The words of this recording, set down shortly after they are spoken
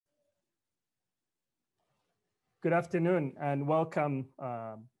Good afternoon and welcome.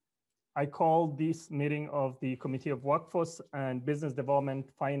 I call this meeting of the Committee of Workforce and Business Development,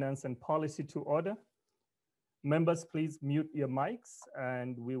 Finance and Policy to order. Members, please mute your mics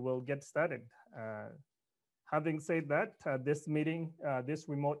and we will get started. Having said that, this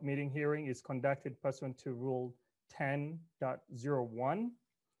remote meeting hearing is conducted pursuant to Rule 10.01.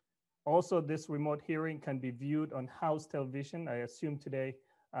 Also, this remote hearing can be viewed on House television. I assume today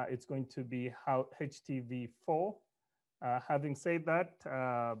it's going to be HTV4. Having said that,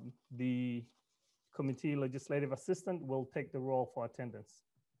 the committee legislative assistant will take the role for attendance.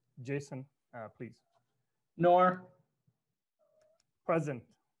 Jason, please. Noor. Present.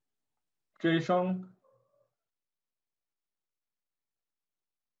 Jae-Shung.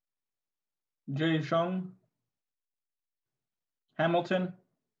 Jae-Shung. Hamilton.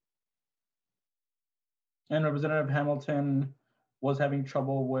 And Representative Hamilton was having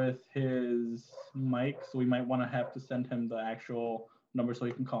trouble with his mic, so we might want to have to send him the actual number so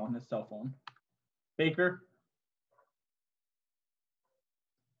he can call on his cell phone. Baker.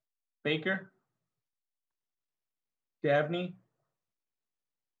 Baker. Davney.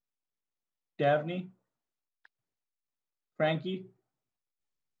 Davney. Frankie.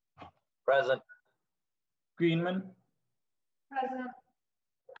 Present. Greenman. Present.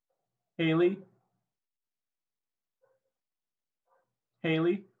 Haley.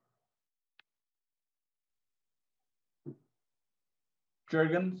 Haley.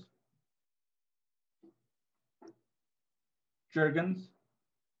 Jurgens. Jurgens.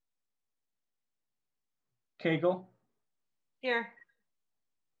 Cagle. Here.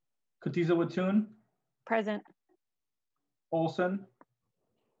 Katiza Watun. Present. Olson.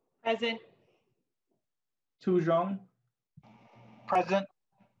 Present. Tuzhong. Present.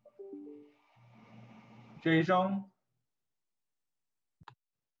 Jae-Jong.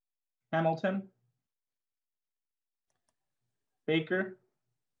 Hamilton. Baker.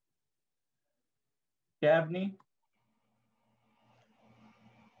 Davney.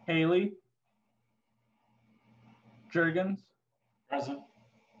 Haley. Jurgens. Present.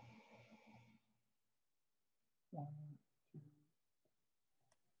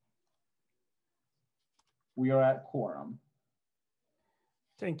 We are at quorum.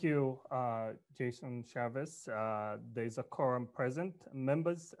 Thank you, Jason Chavez. There's a quorum present.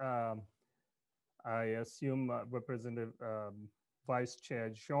 Members, I assume Representative Vice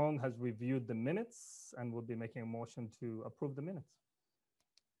Chair Zhong has reviewed the minutes and will be making a motion to approve the minutes.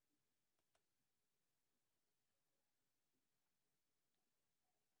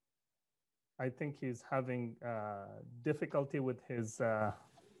 I think he's having difficulty with his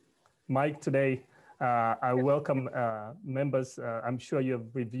mic today. I welcome members. I'm sure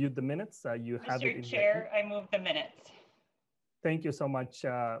you've reviewed the minutes. You have it in Mr. Chair, I move the minutes. Thank you so much,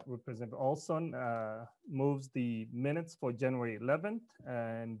 Representative Olson. Moves the minutes for January 11th.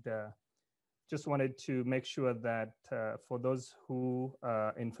 And just wanted to make sure that for those who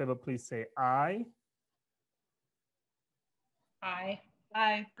in favor, please say aye. Aye.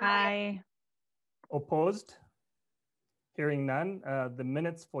 Aye. Aye. Opposed? Hearing none, the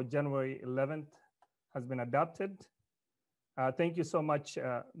minutes for January 11th has been adopted. Thank you so much,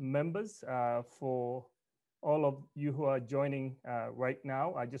 members, for all of you who are joining right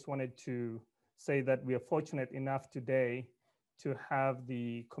now. I just wanted to say that we are fortunate enough today to have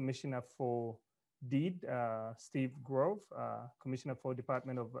the Commissioner for DEED, Steve Grove, Commissioner for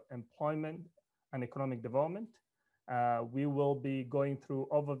Department of Employment and Economic Development. We will be going through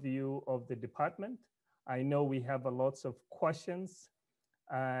overview of the department. I know we have lots of questions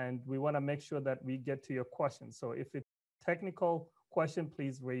and we want to make sure that we get to your questions. So if it's a technical question,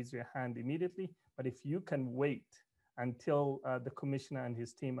 please raise your hand immediately. But if you can wait until the commissioner and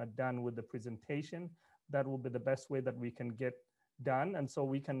his team are done with the presentation, that will be the best way that we can get done. And so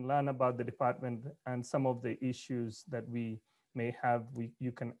we can learn about the department and some of the issues that we may have.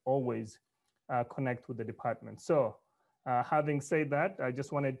 You can always connect with the department. So having said that, I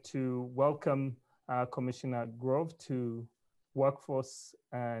just wanted to welcome Commissioner Grove to Workforce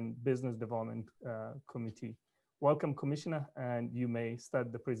and Business Development Committee. Welcome, Commissioner, and you may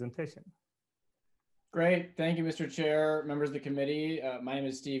start the presentation. Great. Thank you, Mr. Chair, members of the committee. My name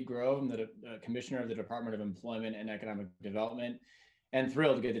is Steve Grove. I'm the Commissioner of the Department of Employment and Economic Development, and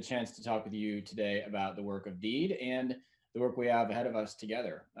thrilled to get the chance to talk with you today about the work of DEED and the work we have ahead of us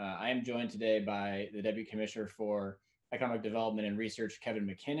together. I am joined today by the Deputy Commissioner for Economic Development and Research, Kevin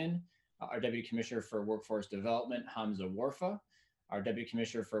McKinnon, our Deputy Commissioner for Workforce Development, Hamza Warfa, our Deputy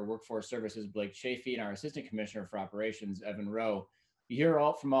Commissioner for Workforce Services, Blake Chafee, and our Assistant Commissioner for Operations, Evan Rowe. You hear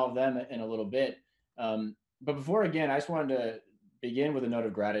from all of them in a little bit. But before, again, I just wanted to begin with a note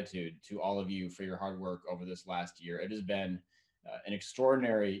of gratitude to all of you for your hard work over this last year. It has been an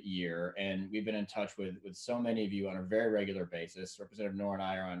extraordinary year, and we've been in touch with so many of you on a very regular basis. Representative Noor and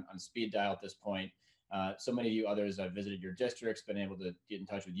I are on speed dial at this point. So many of you others have visited your districts, been able to get in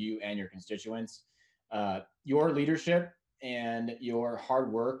touch with you and your constituents. Your leadership and your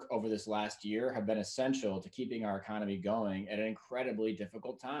hard work over this last year have been essential to keeping our economy going at an incredibly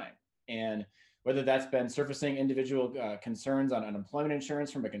difficult time. And whether that's been surfacing individual concerns on unemployment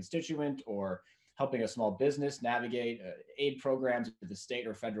insurance from a constituent, or helping a small business navigate aid programs at the state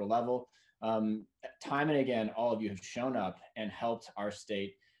or federal level, time and again, all of you have shown up and helped our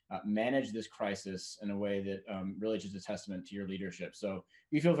state manage this crisis in a way that really is just a testament to your leadership. So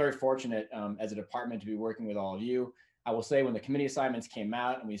we feel very fortunate as a department to be working with all of you. I will say, when the committee assignments came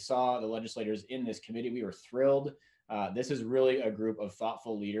out and we saw the legislators in this committee, we were thrilled. This is really a group of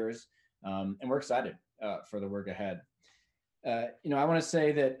thoughtful leaders, and we're excited for the work ahead. I want to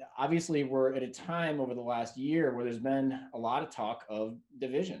say that obviously we're at a time over the last year where there's been a lot of talk of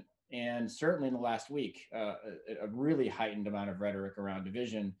division, and certainly in the last week, a really heightened amount of rhetoric around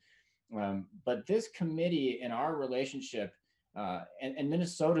division. But this committee and our relationship and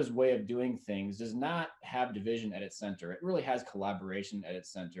Minnesota's way of doing things does not have division at its center. It really has collaboration at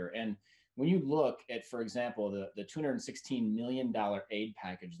its center. And when you look at, for example, the $216 million aid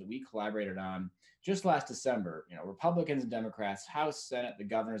package that we collaborated on just last December, Republicans and Democrats, House, Senate, the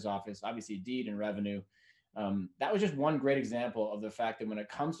governor's office, obviously deed and revenue. That was just one great example of the fact that when it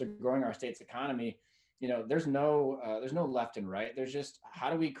comes to growing our state's economy, there's no left and right. There's just, how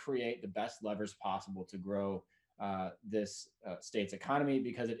do we create the best levers possible to grow this state's economy,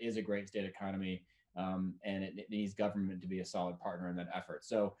 because it is a great state economy, and it needs government to be a solid partner in that effort.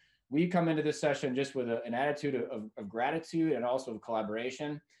 So we come into this session just with an attitude of gratitude and also of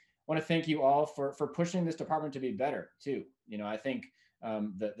collaboration. I want to thank you all for pushing this department to be better too. I think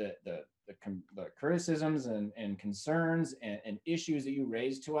the criticisms and concerns and issues that you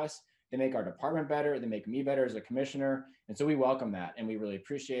raise to us, they make our department better. They make me better as a commissioner. And so we welcome that, and we really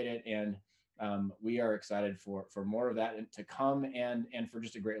appreciate it. And we are excited for more of that to come, and for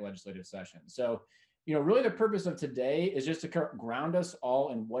just a great legislative session. So, really the purpose of today is just to ground us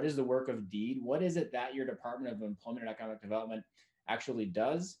all in what is the work of DEED. What is it that your Department of Employment and Economic Development actually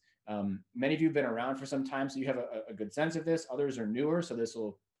does? Many of you have been around for some time, so you have a good sense of this. Others are newer, so this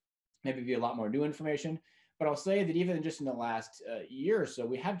will maybe be a lot more new information. But I'll say that even just in the last year or so,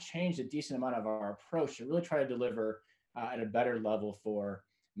 we have changed a decent amount of our approach to really try to deliver at a better level for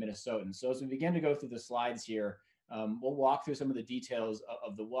Minnesotans. So as we begin to go through the slides here, we'll walk through some of the details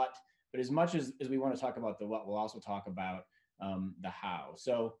of the what, but as much as we want to talk about the what, we'll also talk about the how.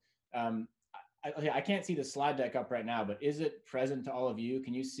 So I can't see the slide deck up right now, but is it present to all of you?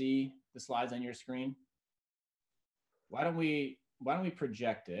 Can you see the slides on your screen? Why don't we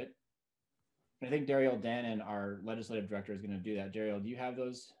project it? I think Daryl Dannon, our legislative director, is going to do that. Daryl, do you have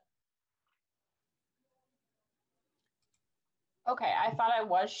those? Okay, I thought I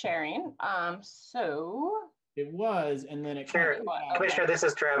was sharing. So it was, and then it sure. Commissioner, this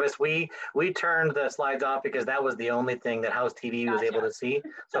is Travis. We turned the slides off because that was the only thing that House TV was able to see.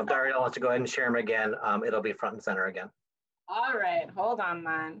 So if Daryl wants to go ahead and share them again, it'll be front and center again. All right, hold on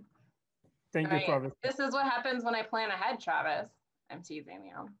then. Thank you, Travis. This is what happens when I plan ahead, Travis. I'm teasing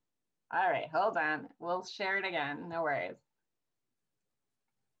you. All right, hold on. We'll share it again. No worries.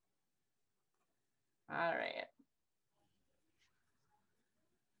 All right.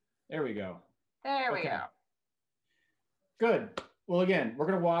 There we go. There we go. Good. Well, again, we're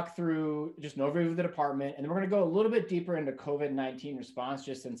going to walk through just an overview of the department, and then we're going to go a little bit deeper into COVID-19 response,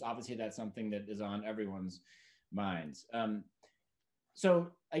 just since obviously that's something that is on everyone's minds. So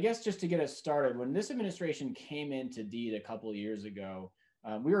I guess just to get us started, when this administration came into DEED a couple of years ago,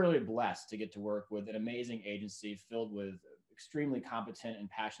 we were really blessed to get to work with an amazing agency filled with extremely competent and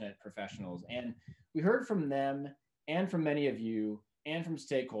passionate professionals. And we heard from them and from many of you and from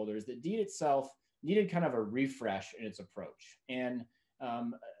stakeholders that DEED itself needed kind of a refresh in its approach, and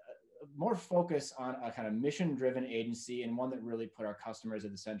more focus on a kind of mission-driven agency, and one that really put our customers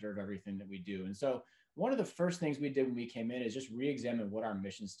at the center of everything that we do. And so one of the first things we did when we came in is just re-examine what our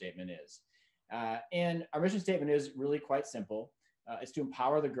mission statement is. And our mission statement is really quite simple. It's to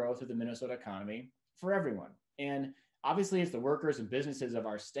empower the growth of the Minnesota economy for everyone. And obviously it's the workers and businesses of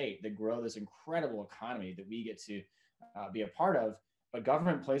our state that grow this incredible economy that we get to be a part of, but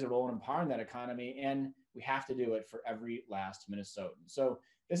government plays a role in empowering that economy, and we have to do it for every last Minnesotan. So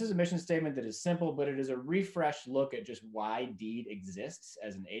this is a mission statement that is simple, but it is a refreshed look at just why DEED exists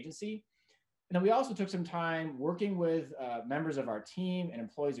as an agency. And then we also took some time working with members of our team and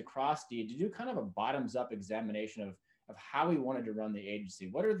employees across DEED to do kind of a bottoms-up examination of of how we wanted to run the agency.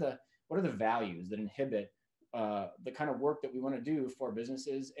 What are the values that inhibit the kind of work that we want to do for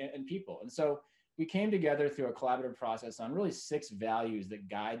businesses and people? And so we came together through a collaborative process on really 6 values that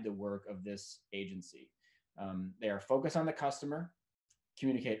guide the work of this agency. They are focus on the customer,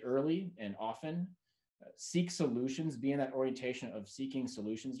 communicate early and often, seek solutions, be in that orientation of seeking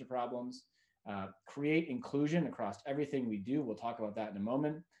solutions to problems, create inclusion across everything we do. We'll talk about that in a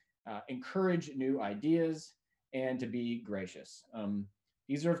moment. Encourage new ideas, and to be gracious.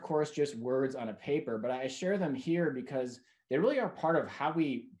 These are, of course, just words on a paper, but I share them here because they really are part of how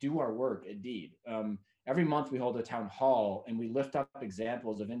we do our work at DEED. Every month we hold a town hall and we lift up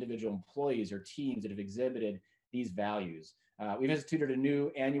examples of individual employees or teams that have exhibited these values. We've instituted a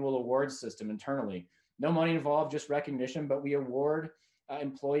new annual awards system internally. No money involved, just recognition, but we award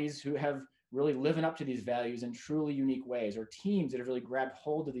employees who have really living up to these values in truly unique ways, or teams that have really grabbed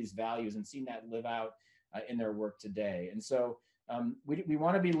hold of these values and seen that live out in their work today. And so we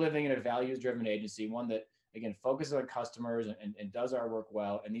want to be living in a values-driven agency, one that, again, focuses on customers and does our work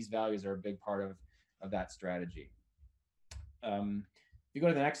well, and these values are a big part of that strategy. If you go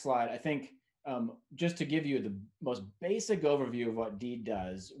to the next slide, I think just to give you the most basic overview of what DEED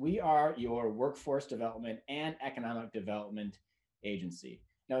does, we are your workforce development and economic development agency.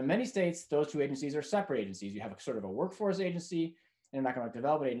 Now, in many states, those 2 agencies are separate agencies. You have a sort of a workforce agency and an economic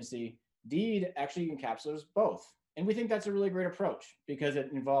development agency. DEED actually encapsulates both. And we think that's a really great approach because it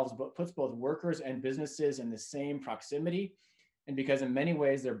puts both workers and businesses in the same proximity. And because in many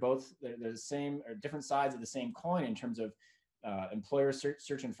ways, they're the same, or different sides of the same coin in terms of employers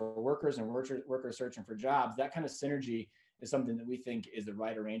searching for workers and workers searching for jobs. That kind of synergy is something that we think is the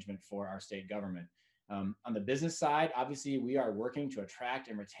right arrangement for our state government. On the business side, obviously, we are working to attract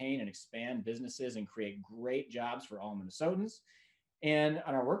and retain and expand businesses and create great jobs for all Minnesotans. And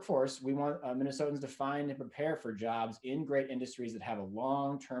on our workforce, we want Minnesotans to find and prepare for jobs in great industries that have a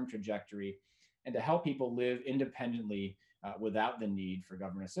long-term trajectory, and to help people live independently without the need for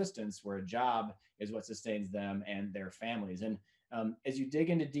government assistance, where a job is what sustains them and their families. And as you dig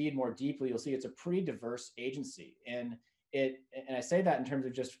into DEED more deeply, you'll see it's a pretty diverse agency. And I say that in terms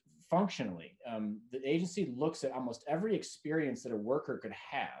of just functionally. The agency looks at almost every experience that a worker could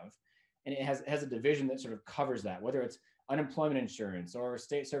have, and it has a division that sort of covers that, whether it's unemployment insurance or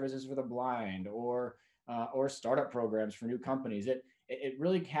state services for the blind or startup programs for new companies. It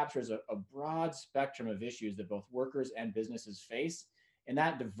really captures a broad spectrum of issues that both workers and businesses face. And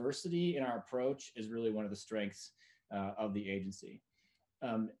that diversity in our approach is really one of the strengths of the agency.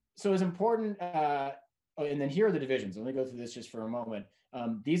 So it's important, and then here are the divisions. Let me go through this just for a moment.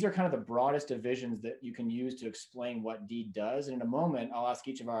 These are kind of the broadest divisions that you can use to explain what DEED does. And in a moment, I'll ask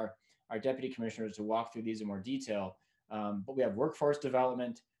each of our deputy commissioners to walk through these in more detail. But we have workforce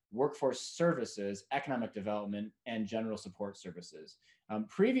development, workforce services, economic development, and general support services.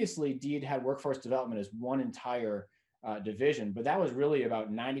 Previously, DEED had workforce development as one entire division, but that was really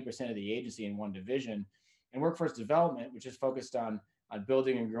about 90% of the agency in one division. And workforce development, which is focused on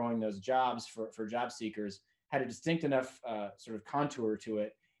building and growing those jobs for job seekers, had a distinct enough sort of contour to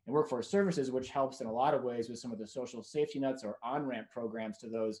it. And workforce services, which helps in a lot of ways with some of the social safety nets or on-ramp programs to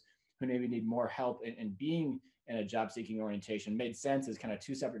those who maybe need more help in being in a job seeking orientation, made sense as kind of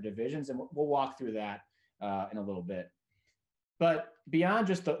 2 separate divisions. And we'll walk through that in a little bit. But beyond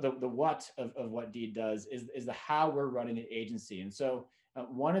just the what of what DEED does is the how we're running the agency. And so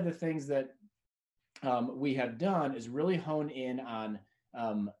one of the things that we have done is really hone in on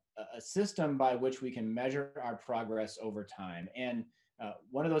a system by which we can measure our progress over time. And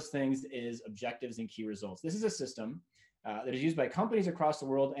one of those things is objectives and key results. This is a system that is used by companies across the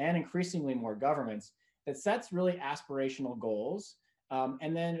world and increasingly more governments that sets really aspirational goals,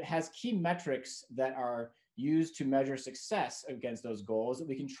 and then has key metrics that are used to measure success against those goals that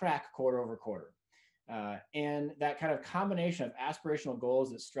we can track quarter over quarter. And that kind of combination of aspirational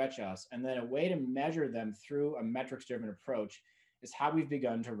goals that stretch us and then a way to measure them through a metrics-driven approach is how we've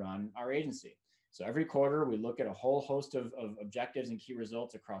begun to run our agency. So every quarter, we look at a whole host of objectives and key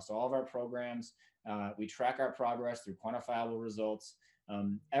results across all of our programs. We track our progress through quantifiable results.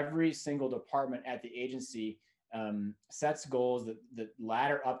 Every single department at the agency sets goals that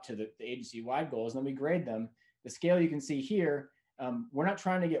ladder up to the agency-wide goals, and then we grade them. The scale you can see here, we're not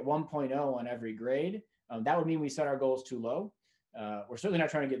trying to get 1.0 on every grade. That would mean we set our goals too low. We're certainly not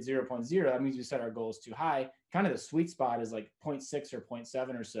trying to get 0.0. That means we set our goals too high. Kind of the sweet spot is like 0.6 or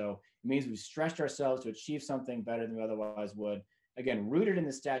 0.7 or so. It means we've stretched ourselves to achieve something better than we otherwise would. Again, rooted in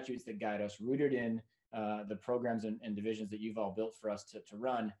the statutes that guide us, rooted in the programs and divisions that you've all built for us to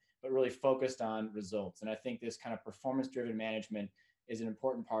run, but really focused on results. And I think this kind of performance-driven management is an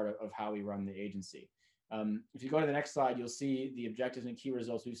important part of how we run the agency. If you go to the next slide, you'll see the objectives and key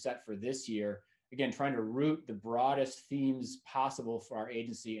results we've set for this year. Again, trying to root the broadest themes possible for our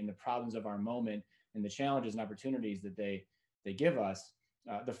agency and the problems of our moment and the challenges and opportunities that they give us.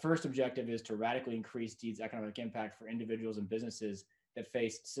 The first objective is to radically increase DEED's economic impact for individuals and businesses that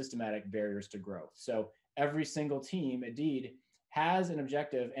face systematic barriers to growth. So every single team at DEED has an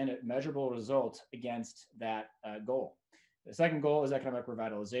objective and a measurable result against that goal. The second goal is economic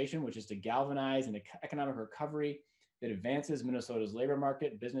revitalization, which is to galvanize an economic recovery that advances Minnesota's labor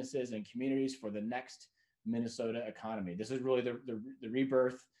market, businesses, and communities for the next Minnesota economy. This is really the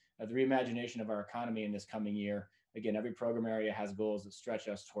rebirth, the reimagination of our economy in this coming year. Again, every program area has goals that stretch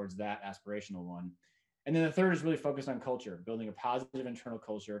us towards that aspirational one. And then the third is really focused on culture, building a positive internal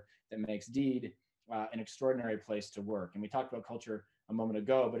culture that makes DEED an extraordinary place to work. And we talked about culture a moment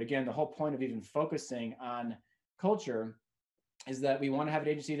ago, but again, the whole point of even focusing on culture is that we want to have an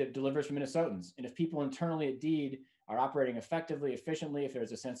agency that delivers for Minnesotans. And if people internally at DEED are operating effectively, efficiently, if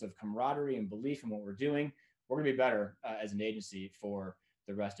there's a sense of camaraderie and belief in what we're doing, we're going to be better as an agency for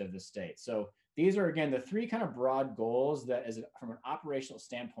the rest of the state. So these are, again, the three kind of broad goals that, from an operational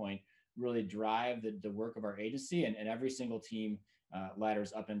standpoint, really drive the work of our agency, and every single team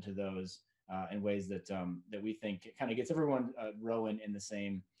ladders up into those in ways that that we think kind of gets everyone rowing in the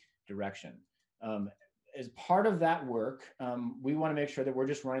same direction. As part of that work, we want to make sure that we're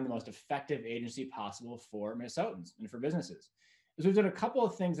just running the most effective agency possible for Minnesotans and for businesses. So we've done a couple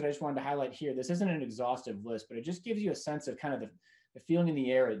of things that I just wanted to highlight here. This isn't an exhaustive list, but it just gives you a sense of kind of the feeling in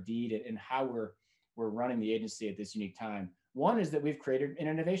the air at DEED and how we're running the agency at this unique time. One is that we've created an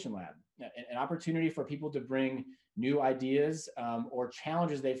innovation lab, an opportunity for people to bring new ideas or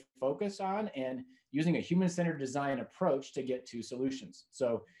challenges they focus on, and using a human-centered design approach to get to solutions.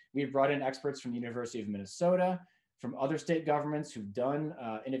 So we've brought in experts from the University of Minnesota, from other state governments who've done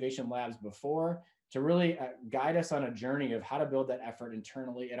innovation labs before, to really guide us on a journey of how to build that effort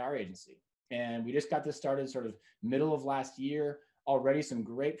internally at our agency. And we just got this started sort of middle of last year. Already some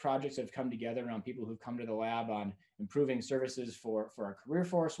great projects have come together around people who've come to the lab on improving services for our career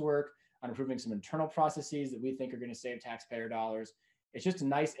force work, on improving some internal processes that we think are going to save taxpayer dollars. It's just a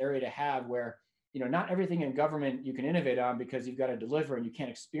nice area to have where, you know, not everything in government you can innovate on because you've got to deliver and you can't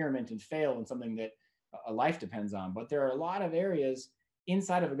experiment and fail in something that a life depends on. But there are a lot of areas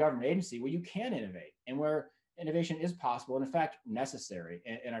inside of a government agency where you can innovate and where innovation is possible and in fact necessary,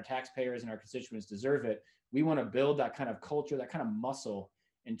 and our taxpayers and our constituents deserve it. We want to build that kind of culture, that kind of muscle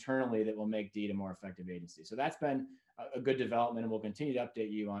internally that will make DEED a more effective agency. So that's been a good development, and we'll continue to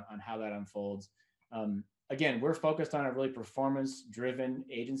update you on how that unfolds. Again, we're focused on a really performance-driven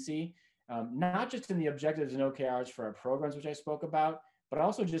agency, not just in the objectives and OKRs for our programs, which I spoke about, but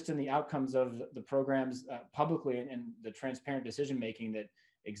also just in the outcomes of the programs publicly and the transparent decision-making that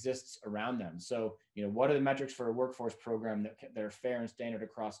exists around them. So, you know, what are the metrics for a workforce program that are fair and standard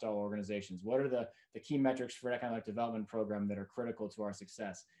across all organizations? What are the key metrics for an economic development program that are critical to our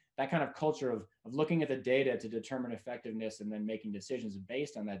success? That kind of culture of looking at the data to determine effectiveness and then making decisions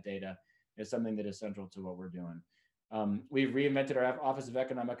based on that data is something that is central to what we're doing. We've reinvented our Office of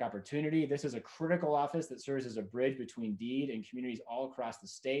Economic Opportunity. This is a critical office that serves as a bridge between DEED and communities all across the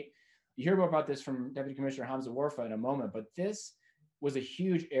state. You hear more about this from Deputy Commissioner Hamza Warfa in a moment, but this was a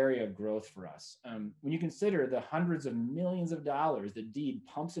huge area of growth for us. When you consider the hundreds of millions of dollars that DEED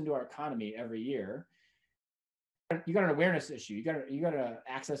pumps into our economy every year, you got an awareness issue. You got an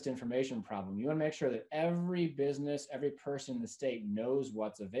access to information problem. You want to make sure that every business, every person in the state knows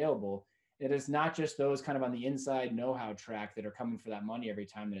what's available. It is not just those kind of on the inside know-how track that are coming for that money every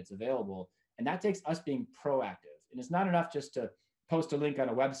time that it's available. And that takes us being proactive. And it's not enough just to post a link on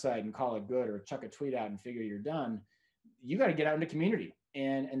a website and call it good, or chuck a tweet out and figure you're done. You got to get out in the community.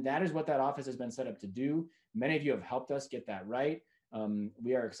 And that is what that office has been set up to do. Many of you have helped us get that right.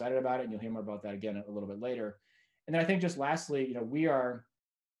 We are excited about it, and you'll hear more about that again a little bit later. And then I think just lastly, you know, we are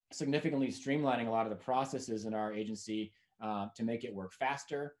significantly streamlining a lot of the processes in our agency to make it work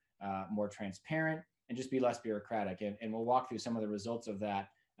faster, more transparent, and just be less bureaucratic. And we'll walk through some of the results of that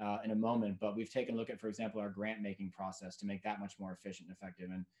in a moment. But we've taken a look at, for example, our grant making process to make that much more efficient and effective.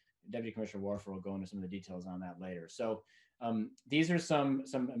 And Deputy Commissioner Warfa will go into some of the details on that later. So these are some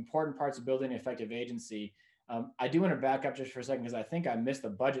important parts of building an effective agency. I do want to back up just for a second because I think I missed the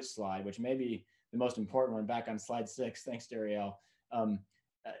budget slide, which may be the most important one, back on slide 6. Thanks, Darielle.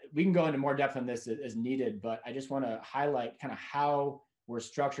 We can go into more depth on this as needed, but I just want to highlight kind of how we're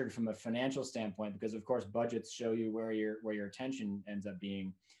structured from a financial standpoint, because of course budgets show you where your attention ends up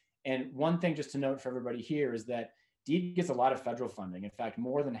being. And one thing just to note for everybody here is that DEED gets a lot of federal funding. In fact,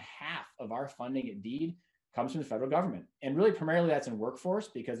 more than half of our funding at DEED comes from the federal government. And really primarily that's in workforce,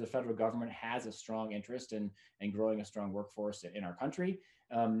 because the federal government has a strong interest in growing a strong workforce in our country.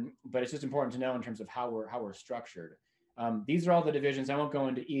 But it's just important to know in terms of how we're structured. These are all the divisions. I won't go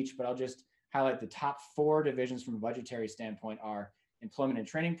into each, but I'll just highlight the top 4 divisions from a budgetary standpoint are employment and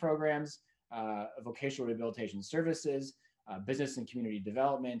training programs, vocational rehabilitation services, business and community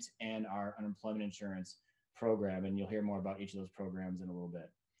development, and our unemployment insurance program. And you'll hear more about each of those programs in a little bit.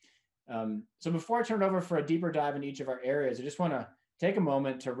 So before I turn it over for a deeper dive in each of our areas, I just want to take a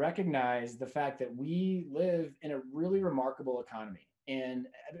moment to recognize the fact that we live in a really remarkable economy. And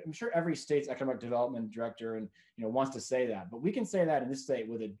I'm sure every state's economic development director and wants to say that, but we can say that in this state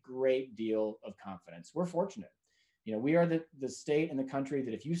with a great deal of confidence. We're fortunate. We are the state in the country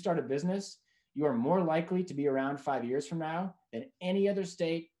that if you start a business, you are more likely to be around 5 years from now than any other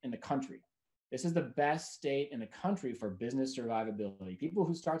state in the country. This is the best state in the country for business survivability. People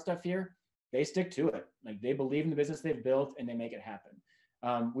who start stuff here, they stick to it. Like, they believe in the business they've built and they make it happen.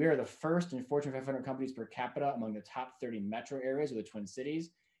 We are the first in Fortune 500 companies per capita among the top 30 metro areas of the Twin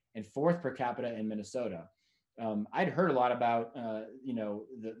Cities, and 4th per capita in Minnesota. I'd heard a lot about,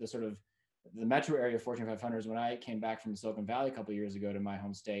 the sort of the metro area of Fortune 500s when I came back from Silicon Valley a couple of years ago to my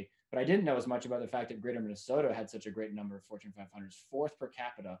home state, but I didn't know as much about the fact that greater Minnesota had such a great number of Fortune 500s, 4th per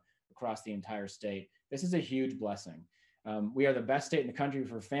capita across the entire state. This is a huge blessing. We are the best state in the country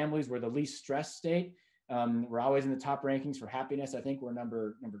for families. We're the least stressed state. We're always in the top rankings for happiness. I think we're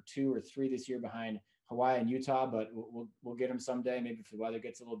number 2 or 3 this year behind Hawaii and Utah, but we'll get them someday, maybe if the weather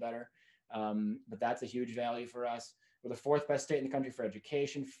gets a little better. But that's a huge value for us. We're the 4th best state in the country for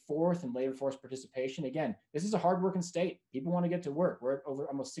education, 4th in labor force participation. Again, this is a hardworking state. People want to get to work. We're at over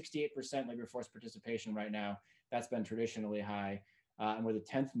almost 68% labor force participation right now. That's been traditionally high. And we're the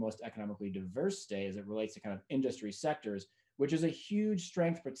 10th most economically diverse state as it relates to kind of industry sectors, which is a huge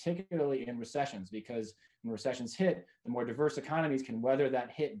strength, particularly in recessions, because when recessions hit, the more diverse economies can weather that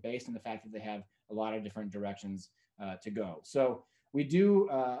hit based on the fact that they have a lot of different directions to go. So we do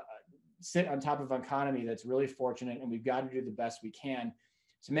sit on top of an economy that's really fortunate, and we've got to do the best we can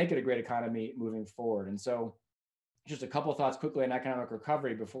to make it a great economy moving forward. And so just a couple of thoughts quickly on economic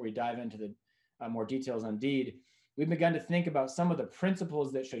recovery before we dive into the more details on DEED. We've begun to think about some of the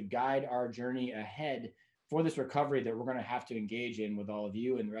principles that should guide our journey ahead for this recovery that we're going to have to engage in with all of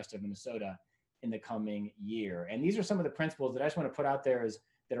you and the rest of Minnesota in the coming year. And these are some of the principles that I just want to put out there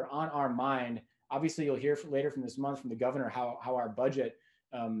that are on our mind. Obviously, you'll hear later from this month from the governor how our budget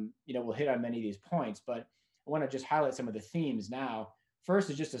will hit on many of these points, but I want to just highlight some of the themes now. First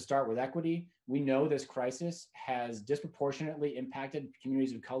is just to start with equity. We know this crisis has disproportionately impacted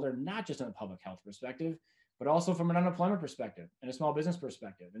communities of color, not just on a public health perspective, but also from an unemployment perspective and a small business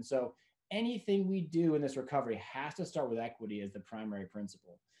perspective. And so anything we do in this recovery has to start with equity as the primary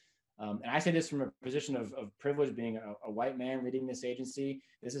principle. And I say this from a position of privilege, being a white man leading this agency.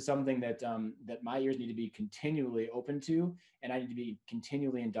 This is something that my ears need to be continually open to, and I need to be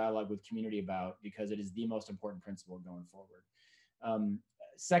continually in dialogue with community about, because it is the most important principle going forward.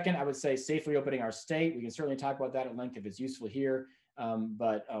 Second, I would say safely opening our state. We can certainly talk about that at length if it's useful here,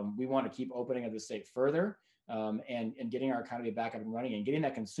 but we want to keep opening up the state further and getting our economy back up and running and getting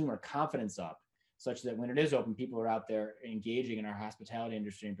that consumer confidence up, such that when it is open, people are out there engaging in our hospitality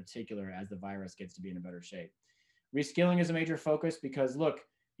industry in particular as the virus gets to be in a better shape. Reskilling is a major focus because, look,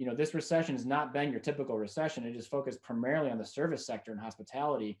 this recession has not been your typical recession. It is focused primarily on the service sector and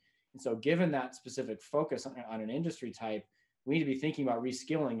hospitality. And so given that specific focus on an industry type, we need to be thinking about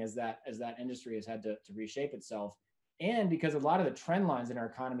reskilling as that industry has had to reshape itself. And because a lot of the trend lines in our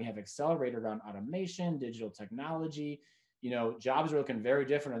economy have accelerated around automation, digital technology, jobs are looking very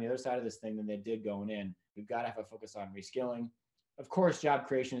different on the other side of this thing than they did going in. We've got to have a focus on reskilling. Of course, job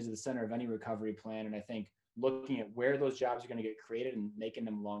creation is at the center of any recovery plan. And I think looking at where those jobs are going to get created and making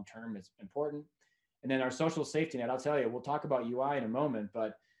them long-term is important. And then our social safety net, I'll tell you, we'll talk about UI in a moment,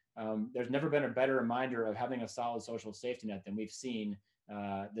 but there's never been a better reminder of having a solid social safety net than we've seen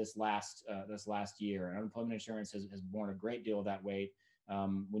this last year. And unemployment insurance has borne a great deal of that weight.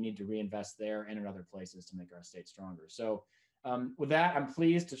 We need to reinvest there and in other places to make our state stronger. So with that, I'm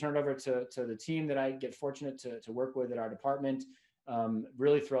pleased to turn it over to the team that I get fortunate to work with at our department.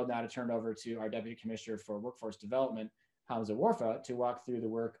 Really thrilled now to turn it over to our Deputy Commissioner for Workforce Development, Hamza Warfa, to walk through the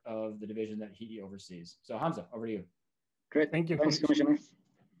work of the division that he oversees. So Hamza, over to you. Great. Thank you. Thanks, Commissioner.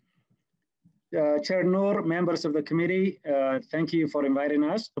 Chair Noor, members of the committee, thank you for inviting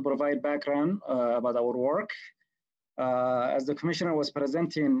us to provide background about our work. As the Commissioner was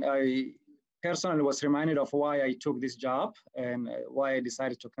presenting, I personally was reminded of why I took this job and why I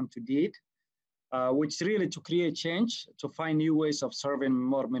decided to come to DEED, which really to create change, to find new ways of serving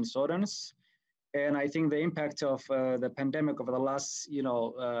more Minnesotans, And I think the impact of the pandemic over the last,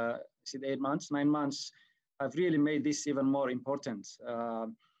 8 months, 9 months, have really made this even more important.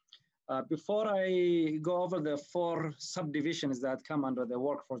 Before I go over the 4 subdivisions that come under the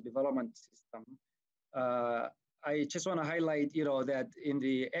workforce development system, I just want to highlight, that in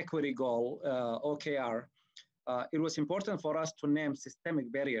the equity goal, OKR, it was important for us to name systemic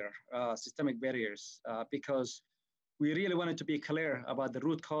barriers, because we really wanted to be clear about the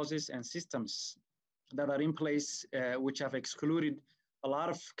root causes and systems that are in place, which have excluded a lot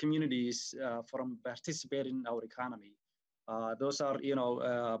of communities from participating in our economy. Those are,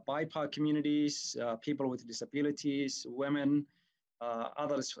 BIPOC communities, people with disabilities, women,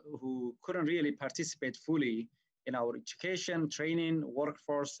 others who couldn't really participate fully in our education, training,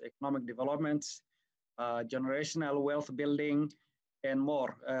 workforce, economic development, generational wealth building, and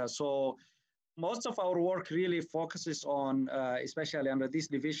more. So most of our work really focuses on, especially under this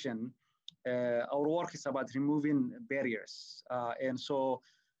division, our work is about removing barriers. And so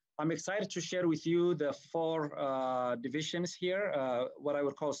I'm excited to share with you the 4 divisions here, what I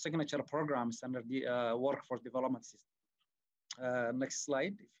would call signature programs under the workforce development system. Next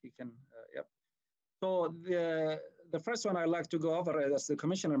slide, if you can, yep. So the first one I'd like to go over, as the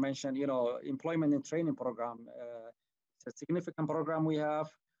commissioner mentioned, employment and training program. It's a significant program we have.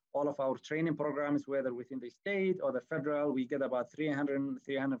 All of our training programs, whether within the state or the federal, we get about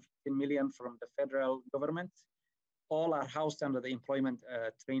 315 million from the federal government. All are housed under the employment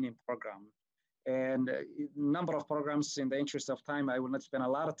training program. And a number of programs, in the interest of time, I will not spend a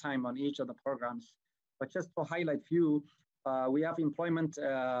lot of time on each of the programs, but just to highlight few, we have employment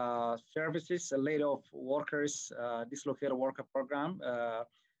services, laid off workers, dislocated worker program.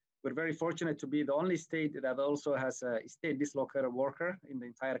 We're very fortunate to be the only state that also has a state dislocated worker in the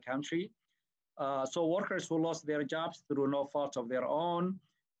entire country. So workers who lost their jobs through no fault of their own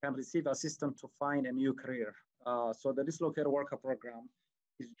can receive assistance to find a new career. So the dislocated worker program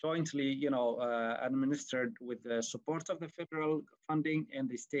is jointly, administered with the support of the federal funding and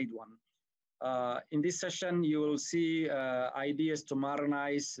the state one. In this session, you will see ideas to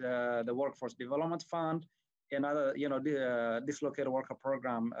modernize the Workforce Development Fund and other, the dislocated worker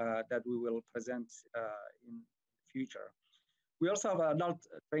program that we will present in the future. We also have an adult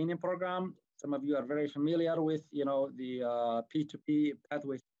training program. Some of you are very familiar with, the P2P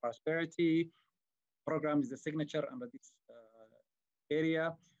Pathways to Prosperity program is the signature under this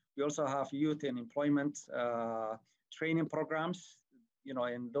area. We also have youth and employment training programs,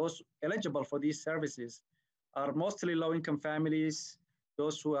 and those eligible for these services are mostly low-income families,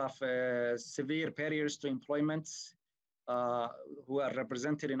 those who have severe barriers to employment, who are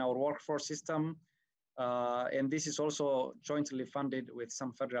represented in our workforce system. And this is also jointly funded with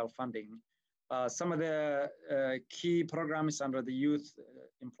some federal funding. Some of the key programs under the youth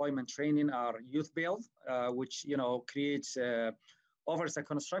employment training are Youth Build, which creates offers a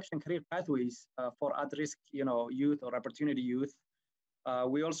construction career pathways for at-risk youth or opportunity youth.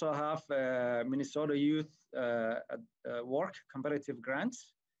 We also have Minnesota Youth Work Competitive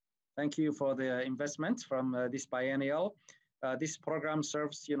Grants. Thank you for the investment from this biennial. This program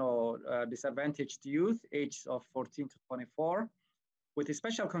serves disadvantaged youth aged of 14 to 24, with a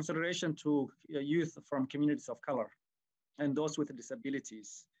special consideration to youth from communities of color and those with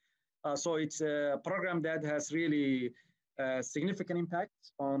disabilities. So it's a program that has really significant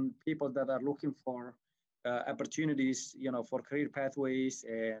impact on people that are looking for opportunities, for career pathways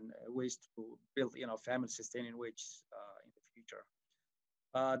and ways to build, family sustaining ways in the future.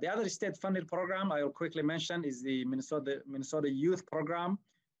 The other state-funded program I will quickly mention is the Minnesota Youth Program,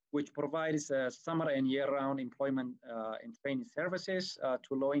 which provides summer and year-round employment and training services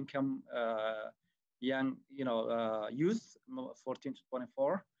to low-income young, youth, 14 to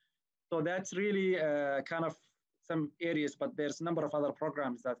 24. So that's really kind of some areas, but there's a number of other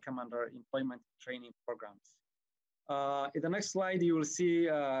programs that come under employment training programs. In the next slide, you will see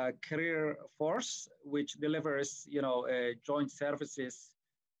Career Force, which delivers, joint services.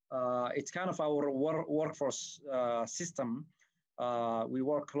 It's kind of our workforce system. We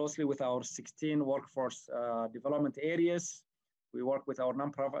work closely with our 16 workforce development areas. We work with our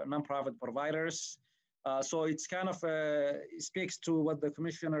nonprofit providers. So it's kind of speaks to what the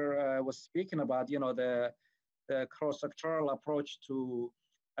commissioner was speaking about, the cross-sectoral approach to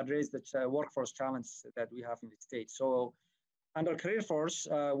address the workforce challenge that we have in the state. So under Career Force,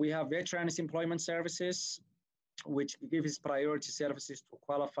 we have Veterans Employment Services, which gives priority services to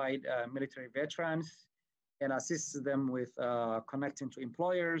qualified military veterans and assists them with connecting to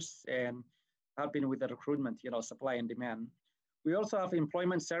employers and helping with the recruitment, supply and demand. We also have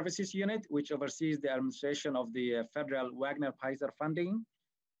Employment Services Unit, which oversees the administration of the federal Wagner-Pfizer funding.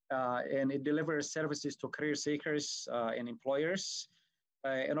 and it delivers services to career seekers and employers.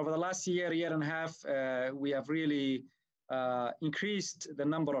 And over the last year and a half, we have really increased the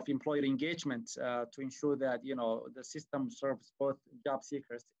number of employer engagements to ensure that the system serves both job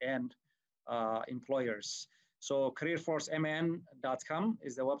seekers and employers. So careerforcemn.com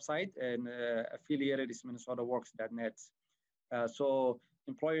is the website, and affiliated is minnesotaworks.net. So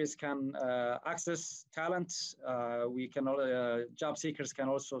employers can access talent. Job seekers can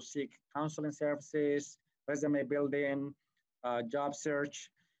also seek counseling services, resume building, job search.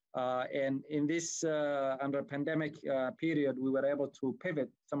 And in this under pandemic period, we were able to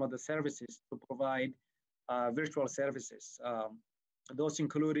pivot some of the services to provide virtual services. Those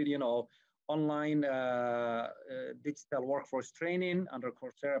included, online digital workforce training under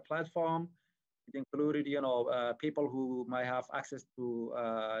Coursera platform. It included, people who might have access to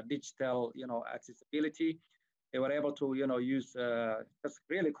digital, accessibility. They were able to, use just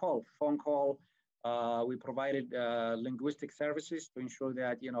really phone call. We provided linguistic services to ensure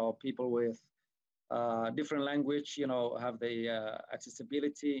that, people with different language, have the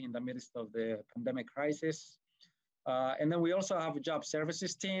accessibility in the midst of the pandemic crisis. And then we also have a job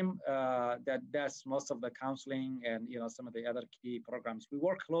services team that does most of the counseling and, some of the other key programs. We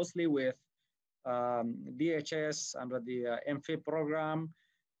work closely with DHS under the MFIP program.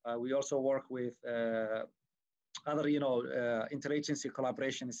 We also work with other, interagency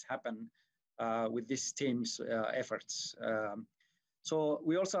collaborations happen with this team's efforts. So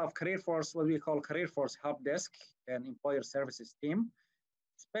we also have CareerForce, what we call CareerForce Help Desk and Employer Services team,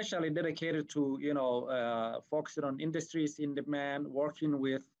 especially dedicated to, focusing on industries in demand, working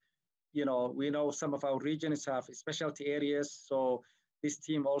with, we know some of our regions have specialty areas. So this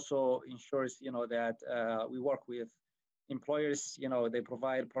team also ensures, that we work with employers, they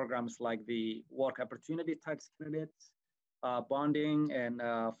provide programs like the work opportunity tax credits, bonding and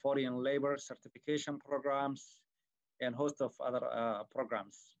foreign labor certification programs, and a host of other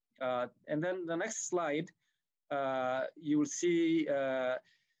programs. And then the next slide, you will see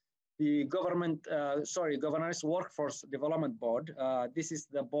the Governance Workforce Development Board. This is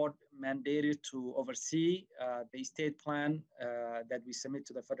the board mandated to oversee the state plan that we submit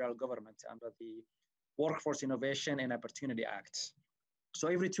to the federal government under the Workforce Innovation and Opportunity Act. So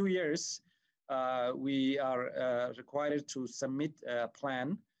every 2 years, we are required to submit a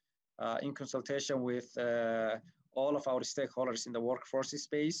plan in consultation with all of our stakeholders in the workforce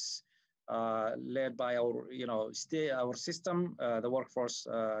space, led by our, our system, the workforce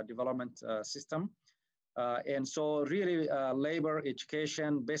development system. And so really labor,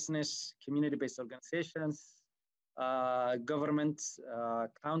 education, business, community-based organizations, government,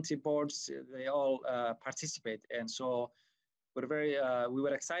 county boards, they all participate. And so we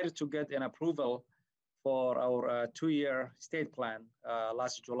were excited to get an approval for our 2-year state plan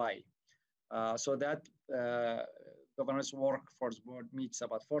last July. So that Governance Workforce Board meets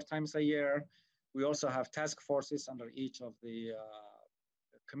about 4 times a year. We also have task forces under each of the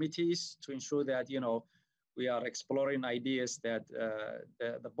committees to ensure that, we are exploring ideas that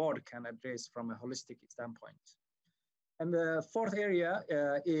the board can address from a holistic standpoint. And the 4th area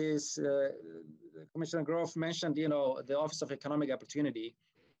is, Commissioner Grove mentioned, the Office of Economic Opportunity.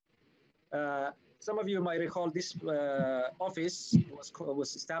 Some of you might recall this office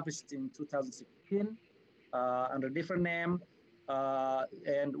was established in 2016 under a different name.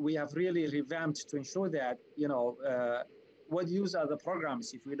 And we have really revamped to ensure that, what use are the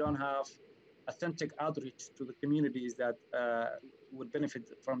programs if we don't have authentic outreach to the communities that would benefit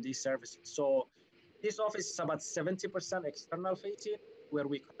from these services. So this office is about 70% external facing, where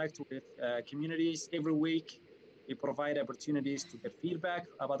we connect with communities every week. We provide opportunities to get feedback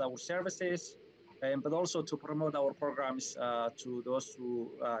about our services, but also to promote our programs to those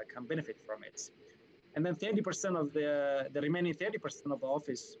who can benefit from it. And then 30% of the remaining 30% of the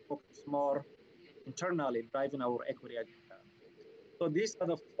office focus more internally, driving our equity agenda. So these are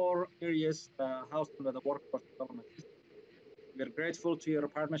the 4 areas housed under the workforce development system. We're grateful to your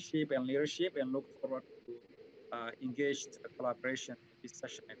partnership and leadership and look forward to engaged collaboration in this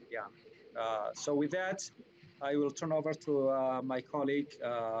session and beyond. So with that, I will turn over to my colleague,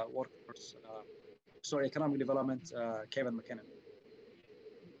 Economic Development, Kevin McKinnon.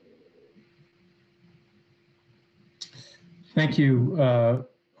 Thank you,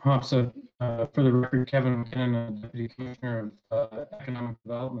 Hamza. For the record, Kevin McKinnon, Deputy Commissioner of Economic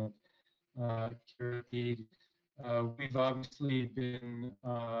Development here at the aid. We've obviously been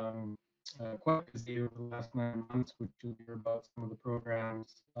quite busy over the last 9 months, which you'll hear about some of the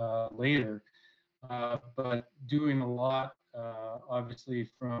programs later, but doing a lot, obviously,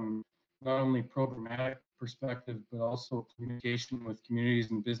 from not only programmatic perspective, but also communication with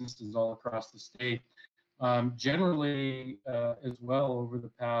communities and businesses all across the state. Generally, as well, over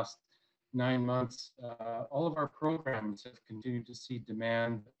the past 9 months, all of our programs have continued to see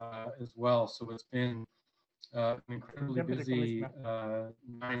demand as well. So it's been an incredibly Deputy busy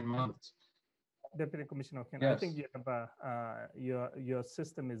 9 months. Deputy Commissioner Ken, Yes. I think you have, your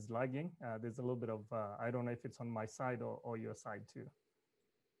system is lagging. There's a little bit of, I don't know if it's on my side or your side too.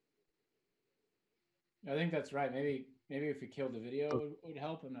 I think that's right. Maybe if we killed the video, it would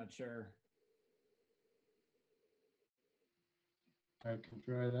help. I'm not sure. I can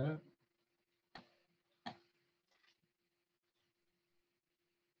try that.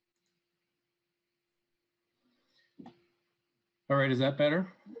 All right, is that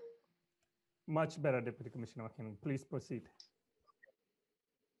better? Much better, Deputy Commissioner Ken. Please proceed.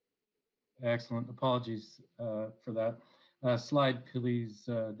 Excellent. Apologies for that. Slide, please,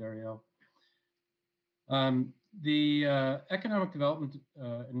 Dario. The Economic Development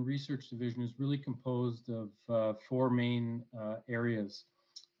and Research Division is really composed of 4 main areas.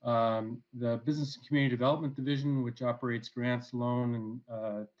 The Business and Community Development Division, which operates grants, loan,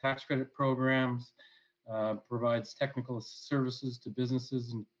 and tax credit programs, provides technical services to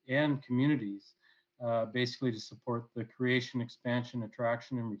businesses and communities, basically to support the creation, expansion,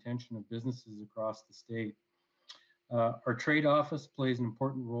 attraction, and retention of businesses across the state. Our trade office plays an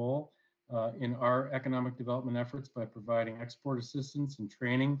important role in our economic development efforts by providing export assistance and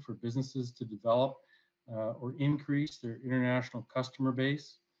training for businesses to develop or increase their international customer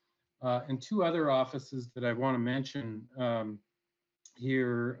base. And 2 other offices that I want to mention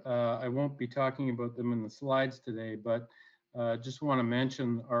here, I won't be talking about them in the slides today, but just want to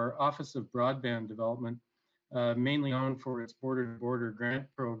mention our Office of Broadband Development, mainly known for its border-to-border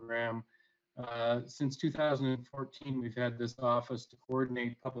grant program. Since 2014, we've had this office to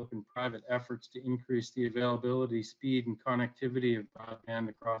coordinate public and private efforts to increase the availability, speed, and connectivity of broadband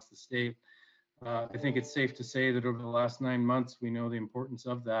across the state. I think it's safe to say that over the last 9 months, we know the importance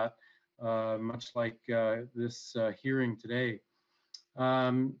of that, much like this hearing today.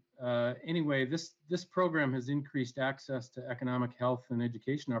 Anyway, this program has increased access to economic, health, and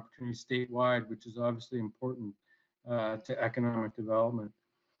education opportunities statewide, which is obviously important to economic development.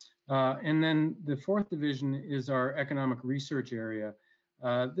 And then the 4th division is our economic research area.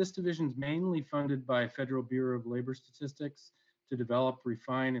 This division is mainly funded by Federal Bureau of Labor Statistics to develop,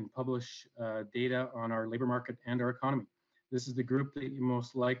 refine, and publish data on our labor market and our economy. This is the group that you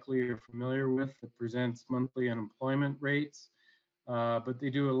most likely are familiar with that presents monthly unemployment rates, but they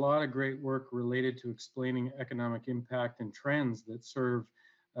do a lot of great work related to explaining economic impact and trends that serve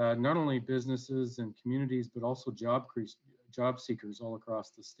not only businesses and communities, but also job seekers all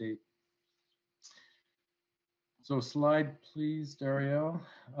across the state. So slide, please, Dario.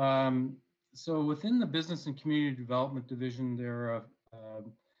 So within the Business and Community Development Division, there are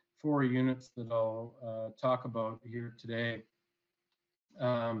 4 units that I'll talk about here today.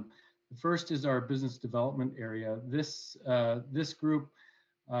 The first is our business development area. This group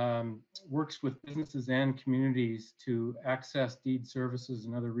works with businesses and communities to access deed services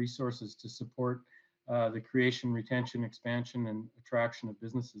and other resources to support the creation, retention, expansion, and attraction of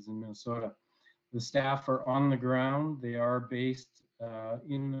businesses in Minnesota. The staff are on the ground. They are based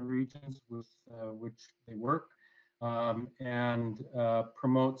in the regions with which they work and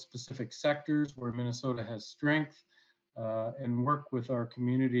promote specific sectors where Minnesota has strength and work with our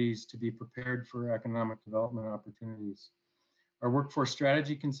communities to be prepared for economic development opportunities. Our workforce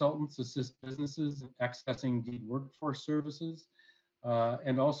strategy consultants assist businesses in accessing deed workforce services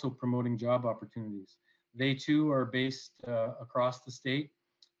and also promoting job opportunities. They too are based across the state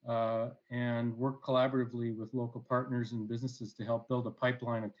and work collaboratively with local partners and businesses to help build a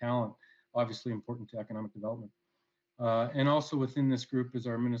pipeline of talent, obviously important to economic development. And also within this group is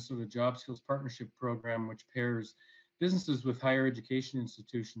our Minnesota Job Skills Partnership Program, which pairs businesses with higher education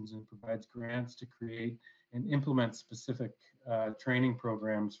institutions and provides grants to create and implement specific training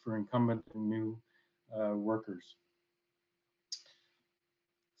programs for incumbent and new workers.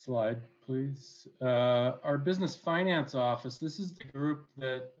 Slide, please. Our Business Finance Office, this is the group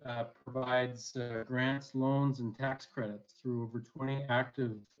that provides grants, loans, and tax credits through over 20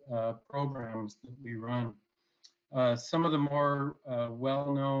 active programs that we run. Some of the more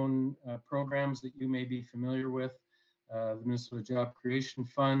well-known programs that you may be familiar with, the Minnesota Job Creation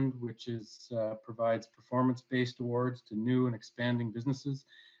Fund, which provides performance-based awards to new and expanding businesses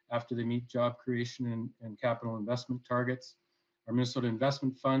after they meet job creation and capital investment targets. Our Minnesota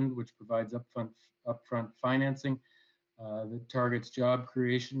Investment Fund, which provides upfront financing that targets job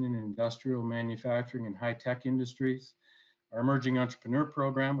creation in industrial, manufacturing, and high-tech industries. our Emerging Entrepreneur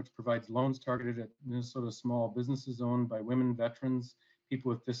Program, which provides loans targeted at Minnesota small businesses owned by women, veterans, people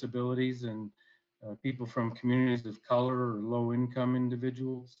with disabilities, and people from communities of color or low-income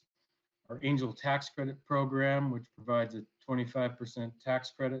individuals. Our Angel Tax Credit Program, which provides a 25%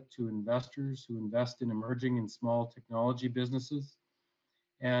 tax credit to investors who invest in emerging and small technology businesses.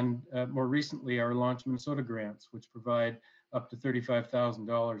 And more recently, our Launch Minnesota grants, which provide up to $35,000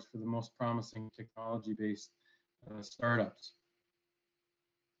 for the most promising technology-based startups.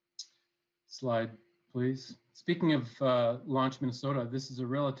 Slide, please. Speaking of Launch Minnesota, this is a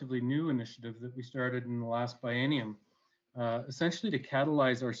relatively new initiative that we started in the last biennium, essentially to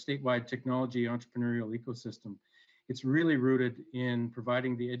catalyze our statewide technology entrepreneurial ecosystem. It's really rooted in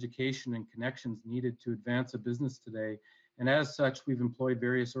providing the education and connections needed to advance a business today. And as such, we've employed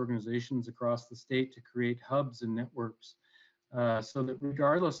various organizations across the state to create hubs and networks so that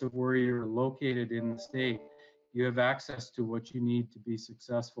regardless of where you're located in the state, you have access to what you need to be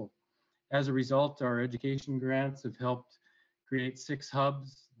successful. As a result, our education grants have helped create 6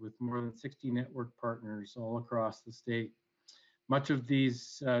 hubs with more than 60 network partners all across the state. Much of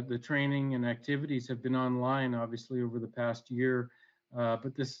these, the training and activities have been online, obviously, over the past year,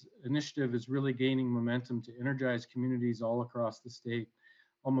 but this initiative is really gaining momentum to energize communities all across the state.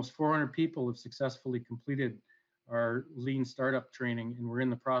 Almost 400 people have successfully completed our lean startup training, and we're in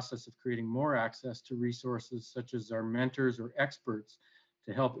the process of creating more access to resources such as our mentors or experts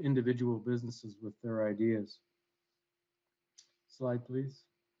to help individual businesses with their ideas. Slide, please.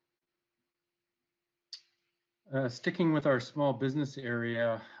 Sticking with our small business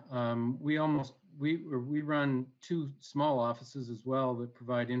area, we run 2 small offices as well that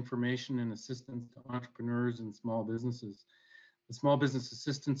provide information and assistance to entrepreneurs and small businesses. The Small Business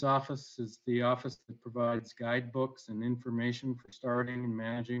Assistance Office is the office that provides guidebooks and information for starting and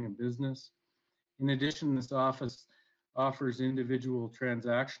managing a business. In addition, this office offers individual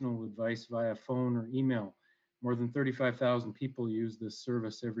transactional advice via phone or email. More than 35,000 people use this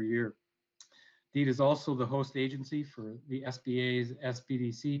service every year. DEED is also the host agency for the SBA's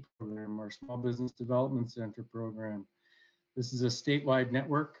SBDC program, our Small Business Development Center program. This is a statewide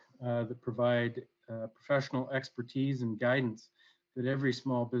network that provide professional expertise and guidance that every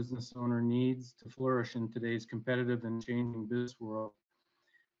small business owner needs to flourish in today's competitive and changing business world.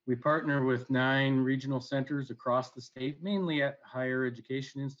 We partner with 9 regional centers across the state, mainly at higher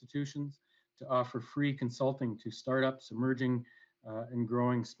education institutions, to offer free consulting to startups, emerging and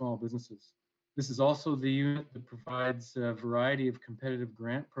growing small businesses. This is also the unit that provides a variety of competitive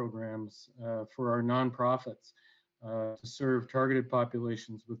grant programs for our nonprofits to serve targeted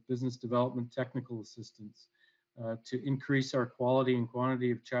populations with business development technical assistance, to increase our quality and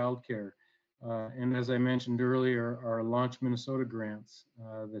quantity of childcare. And as I mentioned earlier, our Launch Minnesota grants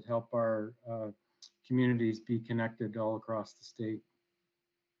that help our communities be connected all across the state.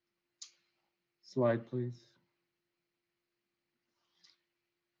 Slide, please.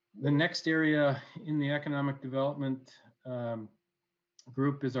 The next area in the economic development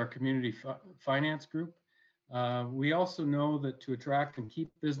group is our community finance group. We also know that to attract and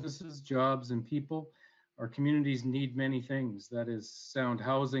keep businesses, jobs, and people, our communities need many things. That is sound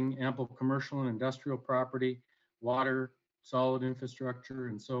housing, ample commercial and industrial property, water, solid infrastructure,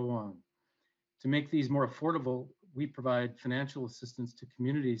 and so on. To make these more affordable, we provide financial assistance to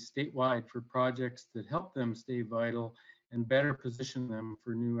communities statewide for projects that help them stay vital and better position them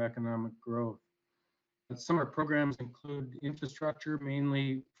for new economic growth. Some of our programs include infrastructure,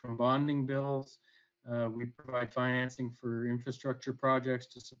 mainly from bonding bills. We provide financing for infrastructure projects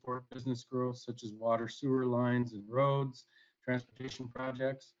to support business growth, such as water, sewer lines, and roads, transportation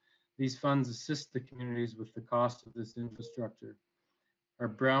projects. These funds assist the communities with the cost of this infrastructure. Our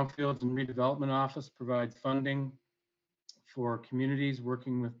Brownfields and Redevelopment Office provides funding for communities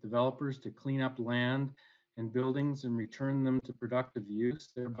working with developers to clean up land and buildings and return them to productive use,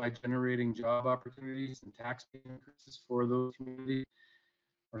 thereby generating job opportunities and tax increases for those communities.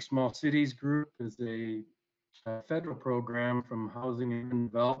 Our Small Cities Group is a federal program from Housing and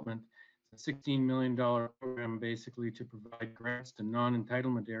Development. It's a $16 million program basically to provide grants to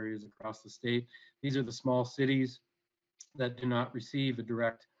non-entitlement areas across the state. These are the small cities that do not receive a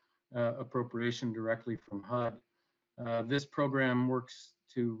direct appropriation directly from HUD. This program works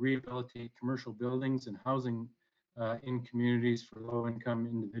to rehabilitate commercial buildings and housing in communities for low-income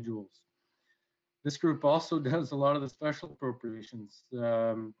individuals. This group also does a lot of the special appropriations,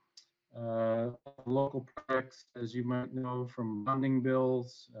 local projects, as you might know, from bonding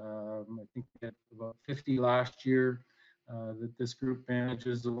bills. I think we had about 50 last year that this group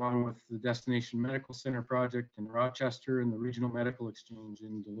manages, along with the Destination Medical Center project in Rochester and the Regional Medical Exchange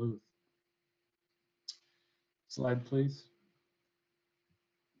in Duluth. Slide, please.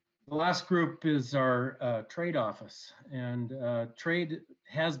 The last group is our trade office, and trade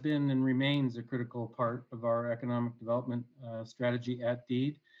has been and remains a critical part of our economic development strategy at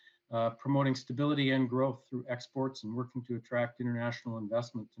DEED, promoting stability and growth through exports and working to attract international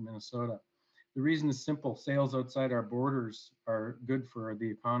investment to Minnesota. The reason is simple: sales outside our borders are good for the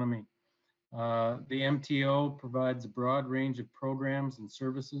economy. The MTO provides a broad range of programs and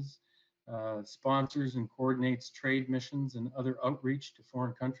services, sponsors and coordinates trade missions and other outreach to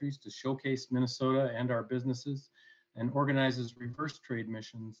foreign countries to showcase Minnesota and our businesses, and organizes reverse trade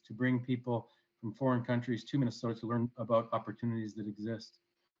missions to bring people from foreign countries to Minnesota to learn about opportunities that exist.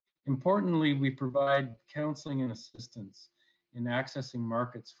 Importantly, we provide counseling and assistance in accessing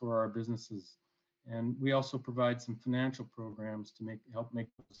markets for our businesses. And we also provide some financial programs to help make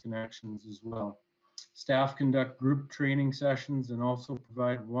those connections as well. Staff conduct group training sessions and also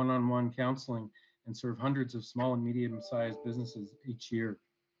provide one-on-one counseling and serve hundreds of small and medium-sized businesses each year.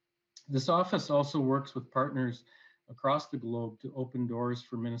 This office also works with partners across the globe to open doors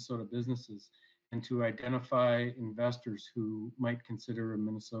for Minnesota businesses and to identify investors who might consider a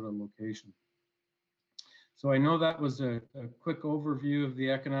Minnesota location. So I know that was a quick overview of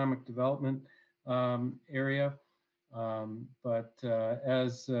the economic development area. But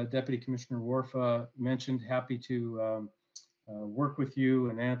as Deputy Commissioner Warfa mentioned, happy to work with you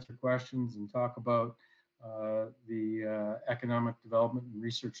and answer questions and talk about the Economic Development and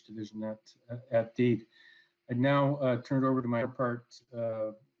Research Division at DEED. I'd now turn it over to my part,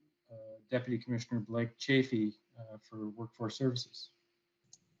 Deputy Commissioner Blake Chafee for Workforce Services.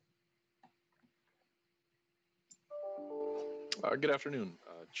 Good afternoon,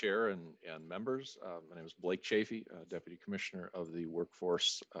 Chair and members. My name is Blake Chafee, Deputy Commissioner of the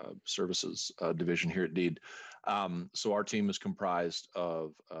Workforce Services Division here at DEED. So our team is comprised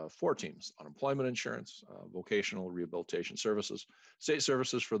of 4 teams: unemployment insurance, vocational rehabilitation services, state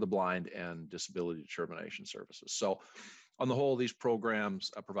services for the blind, and disability determination services. So on the whole, these programs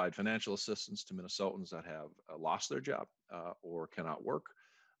provide financial assistance to Minnesotans that have lost their job or cannot work,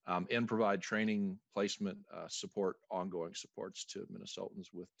 and provide training, placement, support, ongoing supports to Minnesotans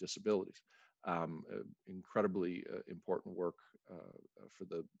with disabilities. Incredibly important work for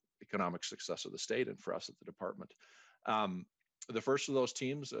the economic success of the state and for us at the department. The first of those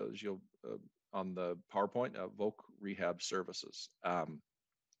teams, as you'll on the PowerPoint, Voc Rehab Services.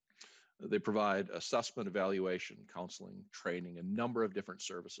 They provide assessment, evaluation, counseling, training, a number of different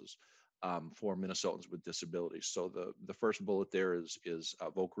services for Minnesotans with disabilities. So the first bullet there is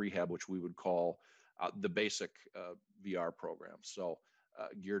Voc Rehab, which we would call the basic VR program. So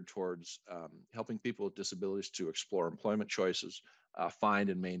geared towards helping people with disabilities to explore employment choices,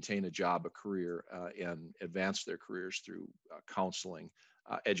 find and maintain a job, a career, and advance their careers through counseling,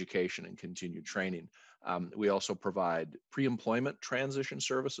 education, and continued training. We also provide pre-employment transition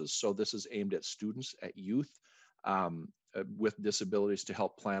services. So this is aimed at students, at youth, with disabilities to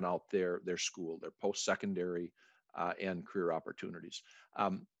help plan out their school, their post-secondary and career opportunities.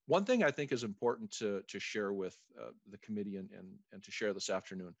 One thing I think is important to share with the committee and to share this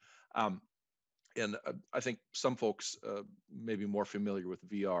afternoon, and I think some folks may be more familiar with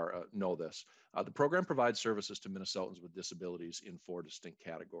VR know this. The program provides services to Minnesotans with disabilities in 4 distinct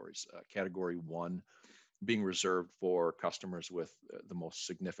categories. Category 1 being reserved for customers with the most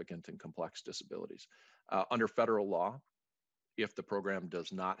significant and complex disabilities. Under federal law, if the program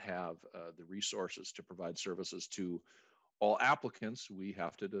does not have the resources to provide services to all applicants, we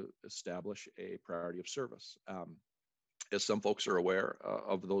have to establish a priority of service. As some folks are aware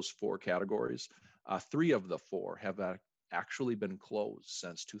of those 4 categories, 3 of the 4 have actually been closed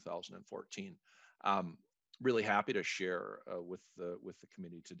since 2014. Really happy to share with the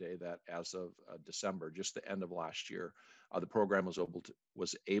committee today that as of December, just the end of last year, the program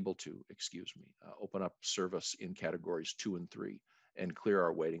was able to open up service in categories 2 and 3 and clear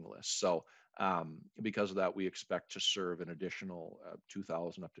our waiting list. So because of that, we expect to serve an additional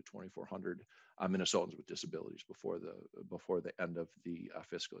 2,000 up to 2,400 Minnesotans with disabilities before the end of the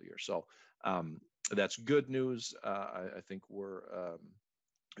fiscal year. So that's good news. I think we're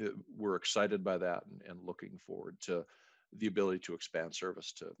excited by that and looking forward to the ability to expand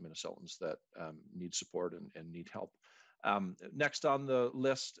service to Minnesotans that need support and need help. Next on the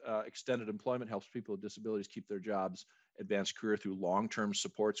list, extended employment helps people with disabilities keep their jobs, advance career through long-term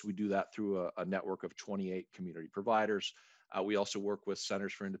supports. We do that through a network of 28 community providers. We also work with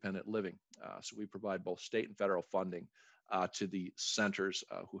Centers for Independent Living. So we provide both state and federal funding to the centers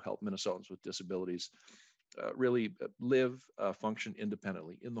who help Minnesotans with disabilities really live, function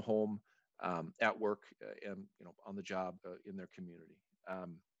independently in the home, at work, and on the job in their community.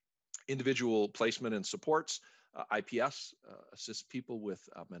 Individual placement and supports. IPS assists people with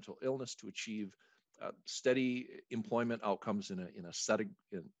mental illness to achieve steady employment outcomes in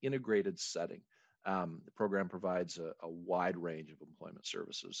an integrated setting. The program provides a wide range of employment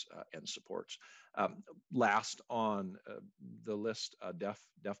services and supports. Last on the list, deaf,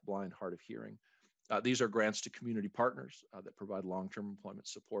 blind, hard of hearing. These are grants to community partners that provide long-term employment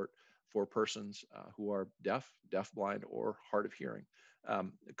support for persons who are deaf, blind, or hard of hearing. A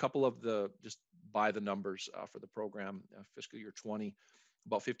couple of just by the numbers for the program, fiscal year 20,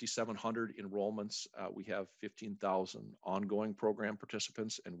 about 5,700 enrollments. We have 15,000 ongoing program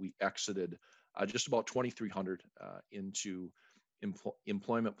participants, and we exited just about 2,300 into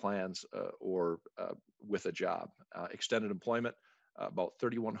employment plans or with a job. Extended employment, about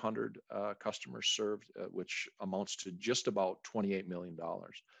 3,100 customers served, which amounts to just about $28 million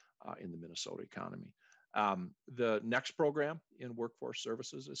in the Minnesota economy. The next program in workforce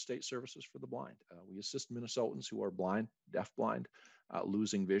services is state services for the blind. We assist Minnesotans who are blind, deaf blind,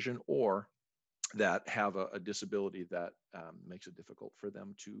 losing vision, or that have a disability that makes it difficult for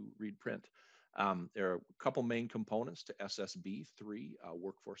them to read print. There are a couple main components to SSB, 3,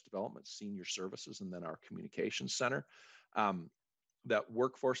 Workforce Development, Senior Services, and then our Communications Center. That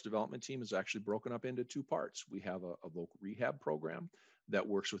workforce development team is actually broken up into 2 parts. We have a local rehab program that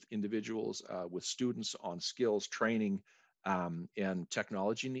works with individuals, with students on skills, training, and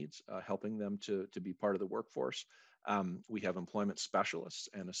technology needs, helping them to be part of the workforce. We have employment specialists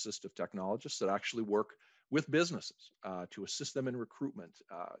and assistive technologists that actually work with businesses to assist them in recruitment,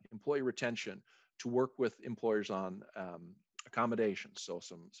 employee retention, to work with employers on accommodations. So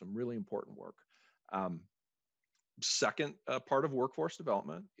some really important work. Second part of workforce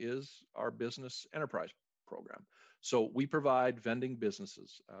development is our business enterprise program. So we provide vending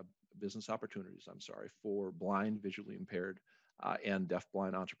business opportunities, for blind, visually impaired, and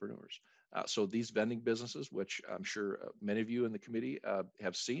deaf-blind entrepreneurs. So these vending businesses, which I'm sure many of you in the committee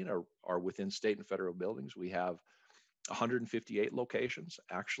have seen, are within state and federal buildings. We have 158 locations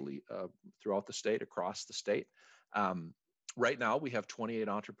actually throughout the state, across the state. Right now, we have 28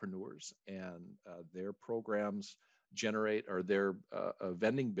 entrepreneurs, and their programs generate, or their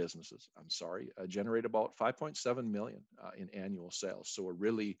vending businesses, generate about 5.7 million in annual sales. So a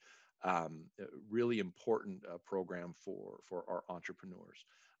really important program for our entrepreneurs.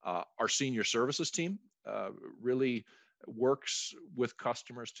 Our senior services team really works with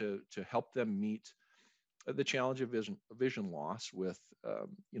customers to help them meet the challenge of vision loss with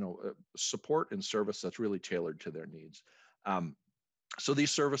support and service that's really tailored to their needs. So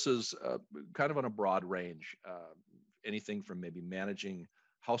these services kind of on a broad range, anything from maybe managing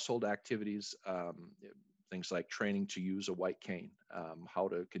household activities, things like training to use a white cane, how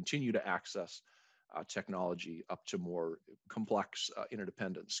to continue to access technology, up to more complex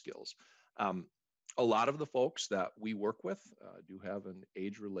interdependent skills. A lot of the folks that we work with do have an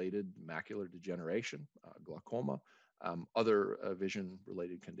age-related macular degeneration, glaucoma, other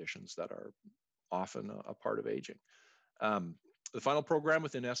vision-related conditions that are often a part of aging. The final program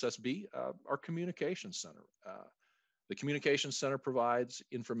within SSB, our Communications Center. The Communications Center provides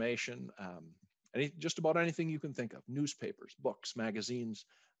information, just about anything you can think of: newspapers, books, magazines,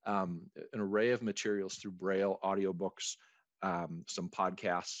 an array of materials through Braille, audiobooks, some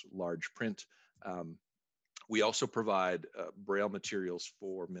podcasts, large print. We also provide Braille materials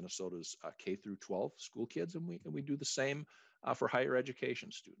for Minnesota's K through 12 school kids, and we do the same for higher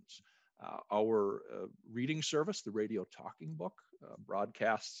education students. Our reading service, the Radio Talking Book,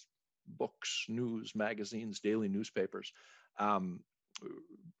 broadcasts books, news, magazines, daily newspapers.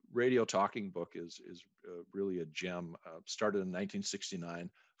 Radio Talking Book is really a gem. Started in 1969,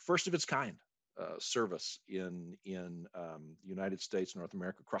 first of its kind service in the United States, North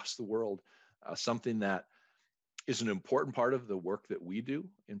America, across the world. Something that is an important part of the work that we do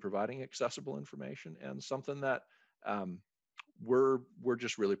in providing accessible information, and something that we're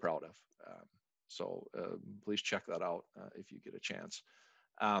just really proud of. So please check that out if you get a chance.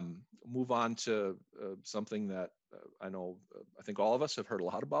 Move on to something that I think all of us have heard a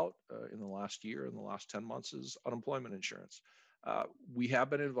lot about in the last year, in the last 10 months, is unemployment insurance. We have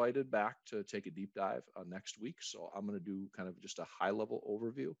been invited back to take a deep dive next week, so I'm going to do kind of just a high-level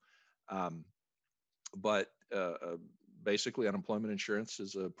overview. But basically, unemployment insurance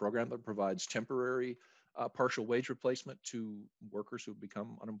is a program that provides temporary partial wage replacement to workers who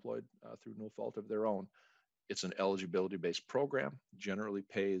become unemployed through no fault of their own. It's an eligibility-based program, generally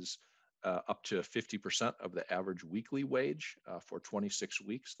pays up to 50% of the average weekly wage for 26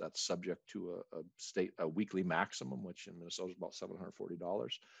 weeks. That's subject to a weekly maximum, which in Minnesota is about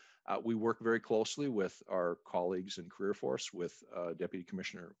 $740. We work very closely with our colleagues in Career Force, with Deputy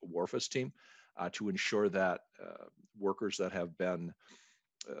Commissioner Warfa's team, to ensure that workers that have been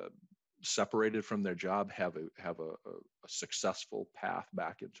separated from their job have a successful path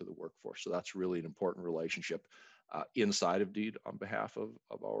back into the workforce. So that's really an important relationship inside of DEED on behalf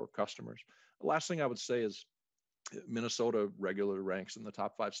of our customers. The last thing I would say is Minnesota regularly ranks in the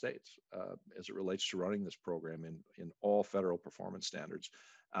top 5 states as it relates to running this program in all federal performance standards.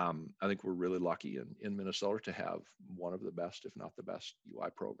 I think we're really lucky in Minnesota to have one of the best, if not the best, UI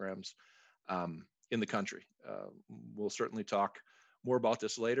programs in the country. We'll certainly talk more about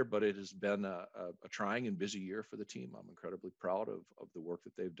this later, but it has been a trying and busy year for the team. I'm incredibly proud of the work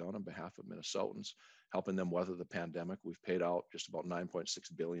that they've done on behalf of Minnesotans, helping them weather the pandemic. We've paid out just about $9.6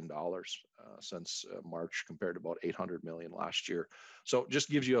 billion since March, compared to about $800 million last year. So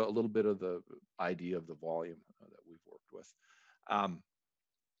just gives you a little bit of the idea of the volume that we've worked with.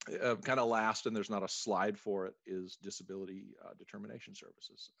 Kind of last, and there's not a slide for it, is disability determination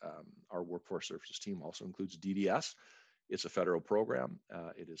services. Our workforce services team also includes DDS. It's a federal program.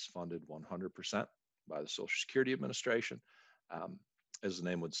 It is funded 100% by the Social Security Administration. As the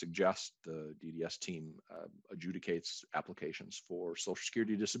name would suggest, the DDS team adjudicates applications for Social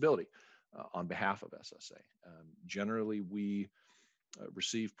Security disability on behalf of SSA. Generally, we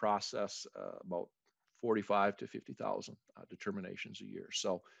process about 45 to 50,000 determinations a year.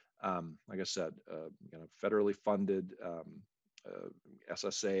 So, like I said, federally funded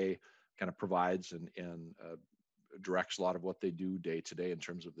SSA kind of provides and directs a lot of what they do day to day in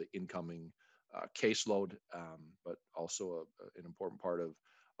terms of the incoming caseload, but also an important part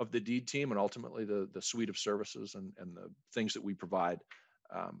of the DEED team, and ultimately the suite of services and the things that we provide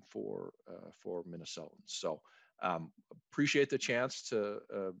for Minnesotans. So appreciate the chance to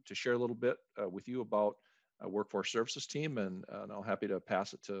share a little bit with you about Workforce Services team, and I'm happy to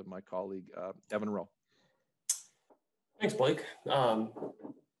pass it to my colleague, Evan Rowe. Thanks, Blake.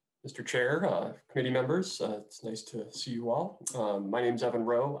 Mr. Chair, committee members, it's nice to see you all. My name is Evan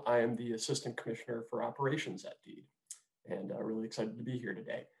Rowe. I am the Assistant Commissioner for Operations at DEED, and really excited to be here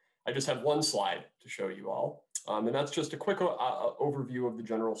today. I just have one slide to show you all, and that's just a quick overview of the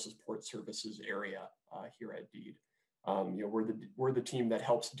General Support Services area here at DEED. We're the team that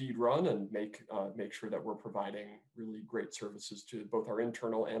helps DEED run and make sure that we're providing really great services to both our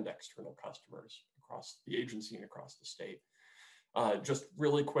internal and external customers across the agency and across the state. Just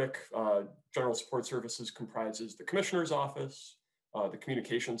really quick, General Support Services comprises the Commissioner's Office, the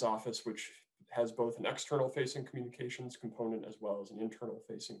Communications Office, which has both an external facing communications component as well as an internal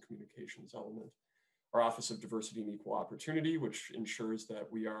facing communications element. Our Office of Diversity and Equal Opportunity, which ensures that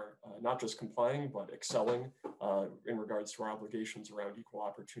we are not just complying, but excelling in regards to our obligations around equal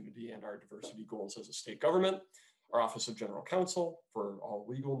opportunity and our diversity goals as a state government. Our Office of General Counsel for all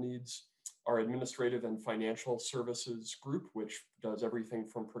legal needs. Our Administrative and Financial Services group, which does everything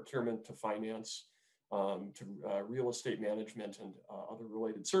from procurement to finance to real estate management and other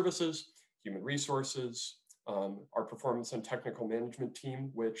related services. Human Resources. Our Performance and Technical Management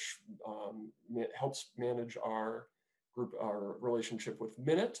team, which helps manage our relationship with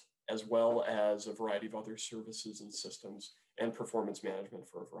Minute, as well as a variety of other services and systems and performance management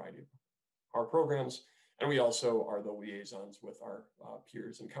for a variety of our programs. And we also are the liaisons with our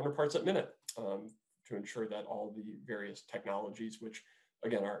peers and counterparts at Minute to ensure that all the various technologies, which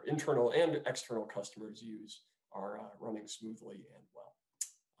again, our internal and external customers use, are running smoothly and well.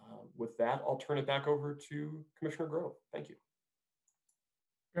 With that, I'll turn it back over to Commissioner Grove. Thank you.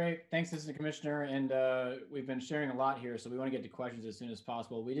 Great, thanks, Assistant Commissioner. And we've been sharing a lot here, so we want to get to questions as soon as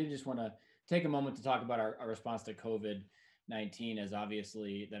possible. We did just want to take a moment to talk about our response to COVID-19, as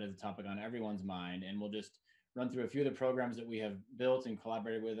obviously that is a topic on everyone's mind. And we'll just run through a few of the programs that we have built and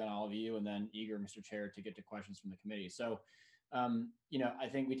collaborated with on all of you, and then eager, Mr. Chair, to get to questions from the committee. So, I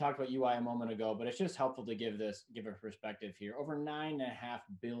think we talked about UI a moment ago, but it's just helpful to give a perspective here. Over $9.5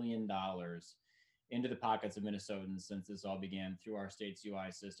 billion into the pockets of Minnesotans since this all began through our state's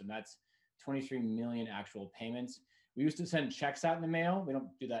UI system. That's 23 million actual payments. We used to send checks out in the mail. We don't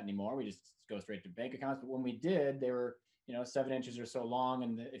do that anymore. We just go straight to bank accounts. But when we did, they were 7 inches or so long.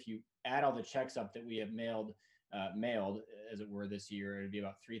 And if you add all the checks up that we have mailed, as it were, this year, it'd be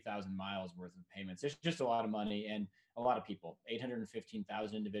about 3,000 miles worth of payments. It's just a lot of money and a lot of people.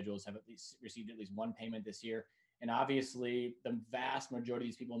 815,000 individuals have received at least one payment this year. And obviously, the vast majority of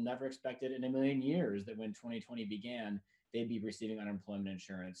these people never expected in a million years that when 2020 began, they'd be receiving unemployment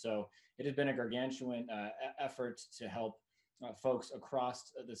insurance. So it has been a gargantuan effort to help folks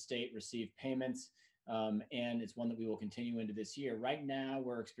across the state receive payments. And it's one that we will continue into this year. Right now,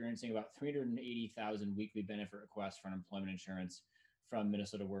 we're experiencing about 380,000 weekly benefit requests for unemployment insurance from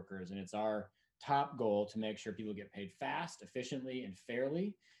Minnesota workers. And it's our top goal to make sure people get paid fast, efficiently, and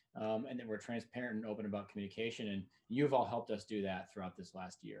fairly, and that we're transparent and open about communication. And you've all helped us do that throughout this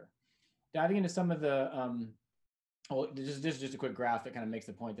last year. Diving into some of the, this is just a quick graph that kind of makes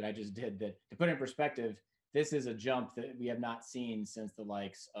the point that I just did, that to put it in perspective, this is a jump that we have not seen since the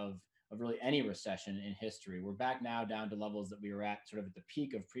likes of really any recession in history. We're back now down to levels that we were at sort of at the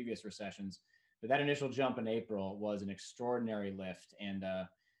peak of previous recessions. But that initial jump in April was an extraordinary lift. And I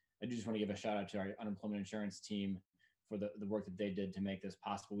do just want to give a shout out to our unemployment insurance team for the work that they did to make this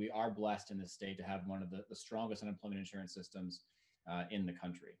possible. We are blessed in this state to have one of the strongest unemployment insurance systems in the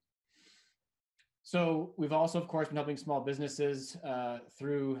country. So we've also, of course, been helping small businesses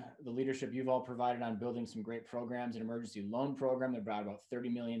through the leadership you've all provided on building some great programs, an emergency loan program that brought about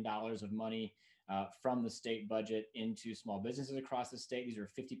 $30 million of money from the state budget into small businesses across the state. These are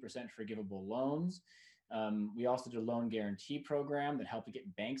 50% forgivable loans. We also did a loan guarantee program that helped to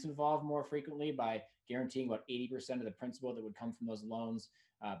get banks involved more frequently by guaranteeing about 80% of the principal that would come from those loans,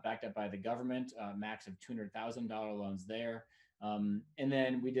 backed up by the government, max of $200,000 loans there. And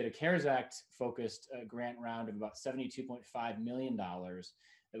then we did a CARES Act focused grant round of about $72.5 million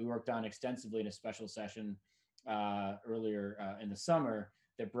that we worked on extensively in a special session earlier in the summer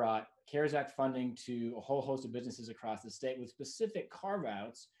that brought CARES Act funding to a whole host of businesses across the state with specific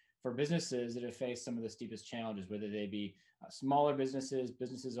carve-outs for businesses that have faced some of the steepest challenges, whether they be smaller businesses,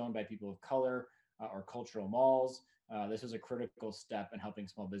 businesses owned by people of color, or cultural malls. This was a critical step in helping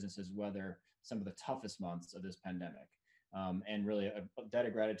small businesses weather some of the toughest months of this pandemic. And really a debt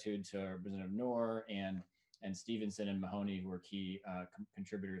of gratitude to Representative Noor and Stevenson and Mahoney, who were key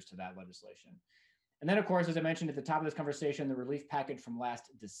contributors to that legislation. And then, of course, as I mentioned at the top of this conversation, the relief package from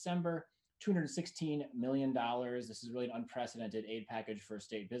last December, $216 million. This is really an unprecedented aid package for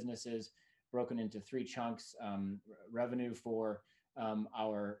state businesses, broken into 3 chunks. Revenue for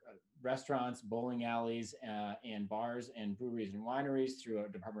our restaurants, bowling alleys, and bars and breweries and wineries through a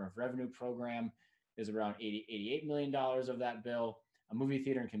Department of Revenue program is around $88 million of that bill. A movie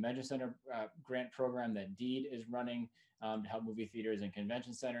theater and convention center grant program that DEED is running to help movie theaters and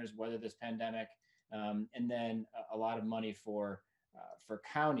convention centers weather this pandemic. And then a lot of money for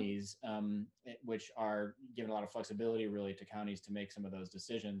counties, which are given a lot of flexibility really to counties to make some of those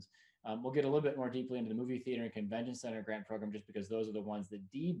decisions. We'll get a little bit more deeply into the movie theater and convention center grant program just because those are the ones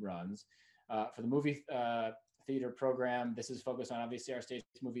that DEED runs. For the movie theater program, this is focused on obviously our state's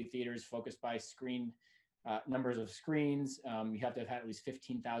movie theaters, focused by screen numbers of screens. You have to have had at least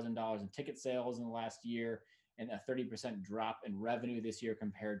 $15,000 in ticket sales in the last year and a 30% drop in revenue this year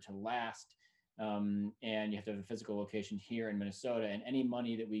compared to last. And you have to have a physical location here in Minnesota, and any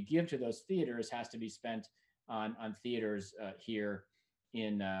money that we give to those theaters has to be spent on theaters here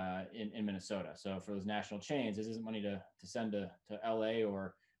in Minnesota. So for those national chains, this isn't money to send to LA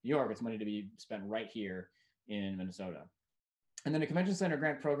or New York, it's money to be spent right here in Minnesota. And then the convention center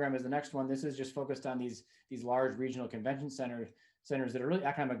grant program is the next one. This is just focused on these large regional convention centers that are really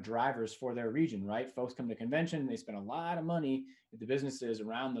economic drivers for their region, right? Folks come to convention, they spend a lot of money with the businesses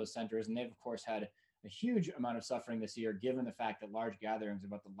around those centers. And they've of course had a huge amount of suffering this year, given the fact that large gatherings are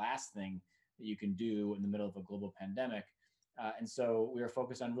about the last thing that you can do in the middle of a global pandemic. And so we are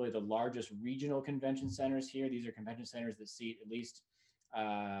focused on really the largest regional convention centers here. These are convention centers that seat at least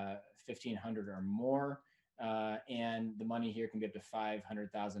 1,500 or more. And the money here can get to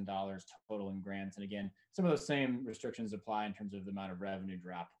 $500,000 total in grants. And again, some of those same restrictions apply in terms of the amount of revenue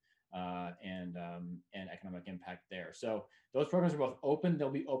drop and economic impact there. So those programs are both open.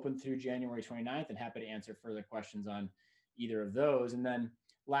 They'll be open through January 29th, and happy to answer further questions on either of those. And then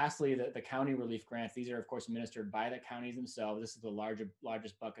lastly, the county relief grants. These are of course administered by the counties themselves. This is the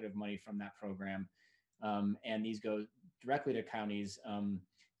largest bucket of money from that program. And these go directly to counties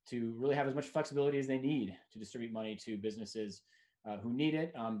to really have as much flexibility as they need to distribute money to businesses who need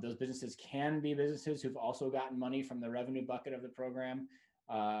it. Those businesses can be businesses who've also gotten money from the revenue bucket of the program.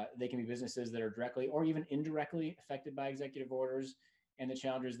 They can be businesses that are directly or even indirectly affected by executive orders and the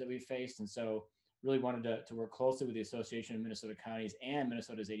challenges that we've faced. And so really wanted to work closely with the Association of Minnesota Counties and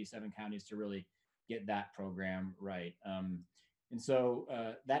Minnesota's 87 counties to really get that program right. And so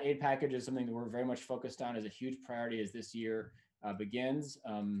that aid package is something that we're very much focused on as a huge priority as this year begins.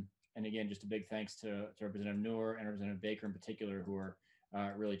 And again, just a big thanks to Representative Noor and Representative Baker in particular, who are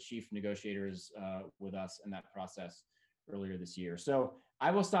really chief negotiators with us in that process earlier this year. So I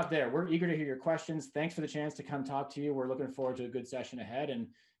will stop there. We're eager to hear your questions. Thanks for the chance to come talk to you. We're looking forward to a good session ahead. And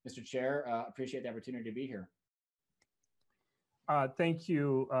Mr. Chair, appreciate the opportunity to be here. Thank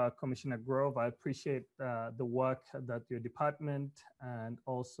you, Commissioner Grove. I appreciate the work that your department and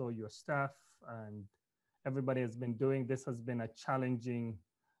also your staff and everybody has been doing. This has been a challenging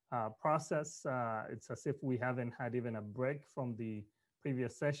process. It's as if we haven't had even a break from the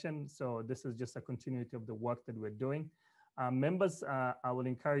previous session. So this is just a continuity of the work that we're doing. Members, I will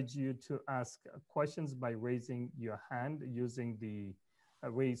encourage you to ask questions by raising your hand using the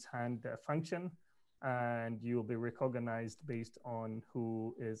raise hand function, and you'll be recognized based on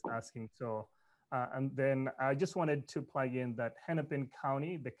who is asking. So, and then I just wanted to plug in that Hennepin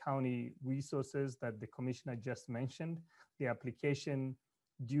County, the county resources that the commissioner just mentioned, the application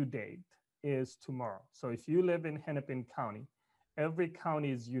due date is tomorrow. So if you live in Hennepin County, every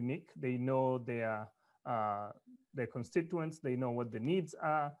county is unique. They know their constituents, they know what the needs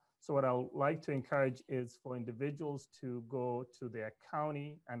are. So what I would like to encourage is for individuals to go to their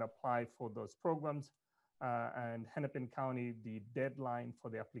county and apply for those programs. And Hennepin County, the deadline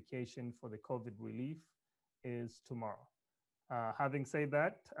for the application for the COVID relief is tomorrow. Having said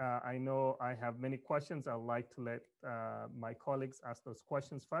that, I know I have many questions. I'd like to let my colleagues ask those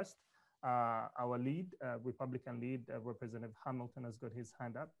questions first. Our lead, Republican lead, Representative Hamilton has got his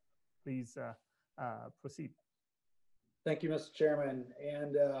hand up. Please proceed. Thank you, Mr. Chairman.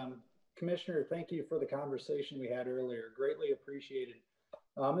 And Commissioner, thank you for the conversation we had earlier. Greatly appreciated.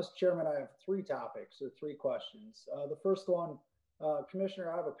 Mr. Chairman, I have three topics or three questions. The first one,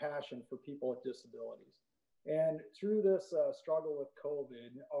 Commissioner, I have a passion for people with disabilities. And through this struggle with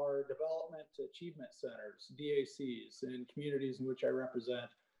COVID, our development achievement centers, DACs, and communities in which I represent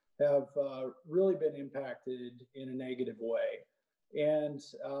have really been impacted in a negative way. And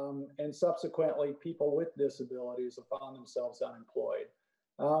subsequently, people with disabilities have found themselves unemployed.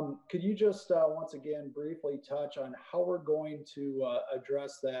 Could you just once again briefly touch on how we're going to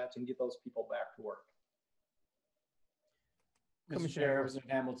address that and get those people back to work? Mr. Chair,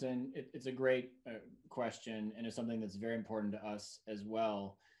 Representative Hamilton, it's a great question, and it's something that's very important to us as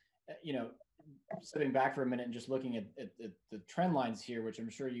well. You know, stepping back for a minute and just looking at the trend lines here, which I'm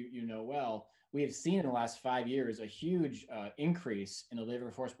sure you know well, we have seen in the last 5 years a huge increase in the labor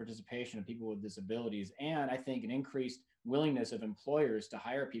force participation of people with disabilities, and I think an increased willingness of employers to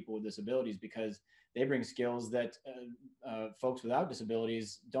hire people with disabilities because they bring skills that folks without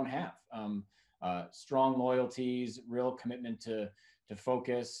disabilities don't have. Strong loyalties, real commitment to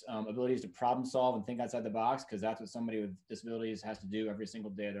focus, abilities to problem solve and think outside the box, because that's what somebody with disabilities has to do every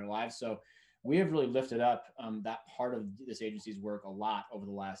single day of their lives. So we have really lifted up that part of this agency's work a lot over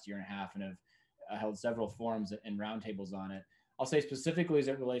the last year and a half, and have held several forums and roundtables on it. I'll say specifically as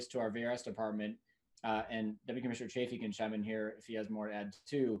it relates to our VRS department, and Deputy Commissioner Chafee can chime in here if he has more to add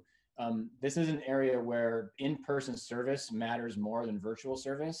too. This is an area where in-person service matters more than virtual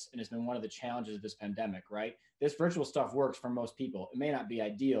service, and it's been one of the challenges of this pandemic, right? This virtual stuff works for most people. It may not be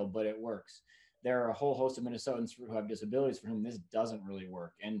ideal, but it works. There are a whole host of Minnesotans who have disabilities for whom this doesn't really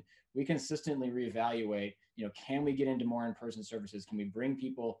work. And we consistently reevaluate, you know, can we get into more in-person services? Can we bring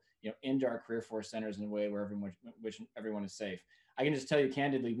people, you know, into our career force centers in a way where everyone is safe? I can just tell you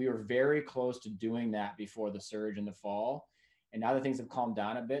candidly, we were very close to doing that before the surge in the fall. And now that things have calmed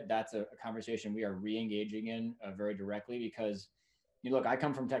down a bit, that's a conversation we are re-engaging in very directly, because, you know, look, I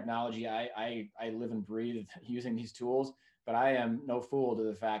come from technology. I live and breathe using these tools, but I am no fool to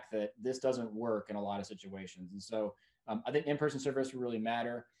the fact that this doesn't work in a lot of situations. And so I think in-person service will really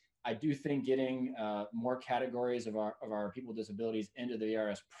matter. I do think getting more categories of our people with disabilities into the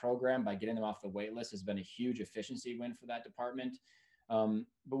VRS program by getting them off the wait list has been a huge efficiency win for that department.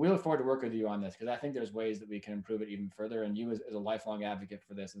 But we look forward to work with you on this, because I think there's ways that we can improve it even further. And you as a lifelong advocate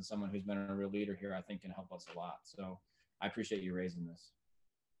for this and someone who's been a real leader here, I think can help us a lot. So I appreciate you raising this.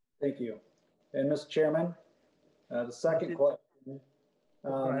 Thank you. And Mr. Chairman, the second question.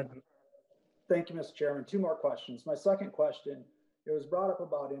 Thank you, Mr. Chairman. Two more questions. My second question, it was brought up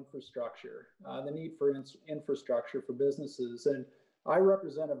about infrastructure, the need for infrastructure for businesses. And I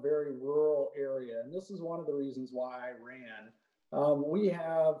represent a very rural area, and this is one of the reasons why I ran. We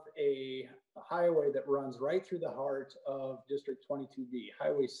have a highway that runs right through the heart of District 22B,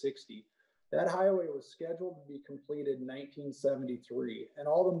 Highway 60. That highway was scheduled to be completed in 1973, and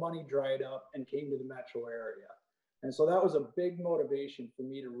all the money dried up and came to the metro area. And so that was a big motivation for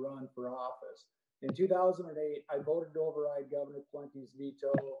me to run for office. In 2008, I voted to override Governor Plenty's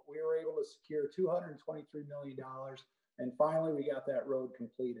veto. We were able to secure $223 million, and finally we got that road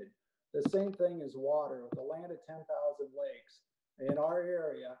completed. The same thing is water. With a land of 10,000 lakes, in our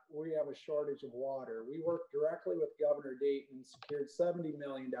area, we have a shortage of water. We worked directly with Governor Dayton and secured $70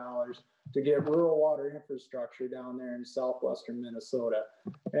 million to get rural water infrastructure down there in southwestern Minnesota.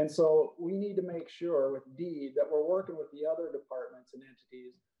 And so we need to make sure with DEED that we're working with the other departments and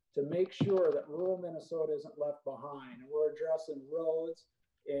entities to make sure that rural Minnesota isn't left behind. And we're addressing roads,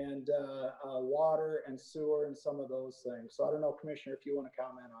 and water and sewer and some of those things. So I don't know, Commissioner, if you want to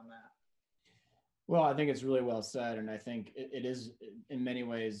comment on that. Well, I think it's really well said, and I think it is in many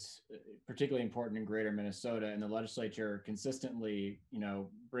ways particularly important in Greater Minnesota. And the legislature consistently,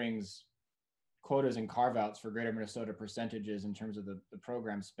 brings quotas and carve-outs for Greater Minnesota percentages in terms of the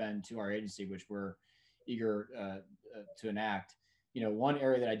program spend to our agency, which we're eager to enact. One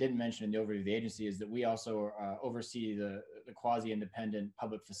area that I didn't mention in the overview of the agency is that we also oversee the quasi-independent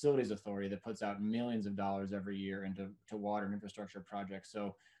Public Facilities Authority that puts out millions of dollars every year into water and infrastructure projects.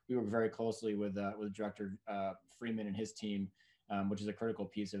 So we work very closely with Director Freeman and his team, which is a critical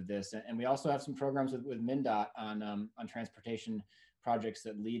piece of this. And we also have some programs with MnDOT on transportation projects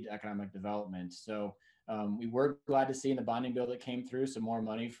that lead to economic development. So we were glad to see in the bonding bill that came through some more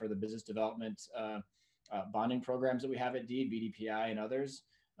money for the business development bonding programs that we have at DEED, BDPI and others.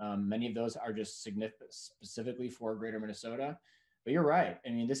 Many of those are just specifically for Greater Minnesota. But you're right.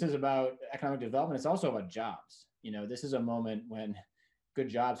 I mean, this is about economic development. It's also about jobs. This is a moment when good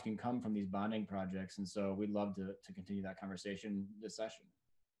jobs can come from these bonding projects. And so we'd love to continue that conversation this session.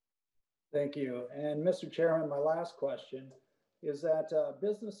 Thank you. And Mr. Chairman, my last question is that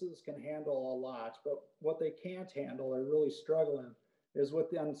businesses can handle a lot, but what they can't handle or really struggling is with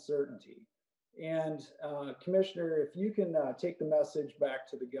the uncertainty. And Commissioner, if you can take the message back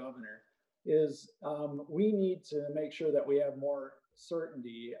to the governor, is we need to make sure that we have more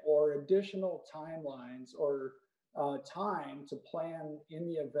certainty or additional timelines or time to plan in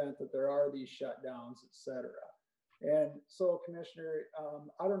the event that there are these shutdowns, et cetera. And so, Commissioner,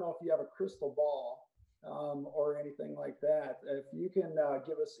 I don't know if you have a crystal ball or anything like that. If you can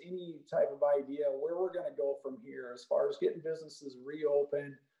give us any type of idea where we're going to go from here as far as getting businesses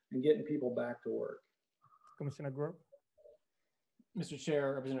reopened and getting people back to work. Commissioner Grove. Mr.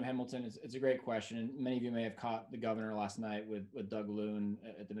 Chair, Representative Hamilton, it's a great question. And many of you may have caught the governor last night with Doug Loon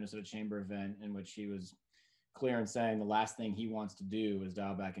at the Minnesota Chamber event, in which he was clear in saying the last thing he wants to do is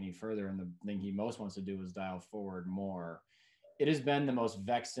dial back any further, and the thing he most wants to do is dial forward more. It has been the most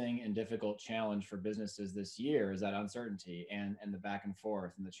vexing and difficult challenge for businesses this year, is that uncertainty and the back and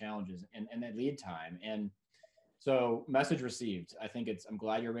forth and the challenges and that lead time. And so, message received. I think I'm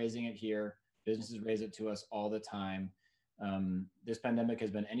glad you're raising it here. Businesses raise it to us all the time. This pandemic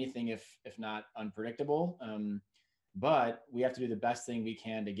has been anything if not unpredictable, but we have to do the best thing we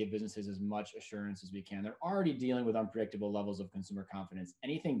can to give businesses as much assurance as we can. They're already dealing with unpredictable levels of consumer confidence.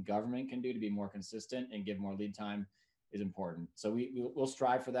 Anything government can do to be more consistent and give more lead time is important. So we'll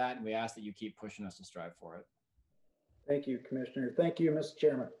strive for that, and we ask that you keep pushing us to strive for it. Thank you, Commissioner. Thank you, Mr.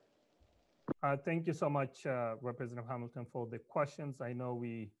 Chairman. Thank you so much, Representative Hamilton, for the questions. I know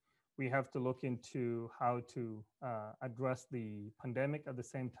we have to look into how to address the pandemic at the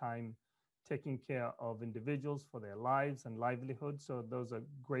same time taking care of individuals for their lives and livelihood. So those are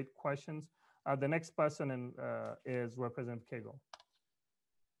great questions. The next person is Representative Cagle.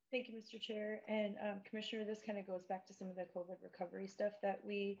 Thank you, Mr. Chair. And Commissioner, this kind of goes back to some of the COVID recovery stuff that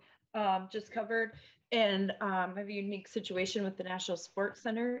we just covered. And I have a unique situation with the National Sports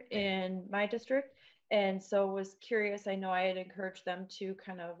Center in my district. And so was curious, I know I had encouraged them to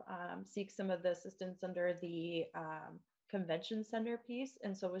kind of seek some of the assistance under the convention center piece.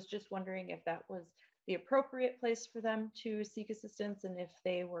 And so was just wondering if that was the appropriate place for them to seek assistance and if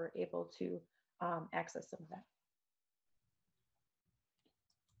they were able to access some of that.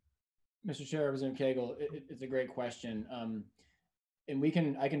 Mr. Chair, Representative Cagle, it's a great question.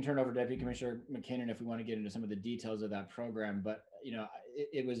 And I can turn over to Deputy Commissioner McKinnon if we want to get into some of the details of that program. But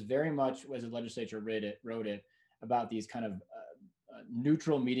it was very much, as the legislature wrote it about these kind of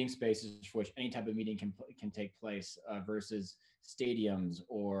neutral meeting spaces for which any type of meeting can take place versus stadiums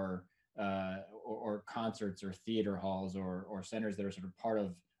or concerts or theater halls or centers that are sort of part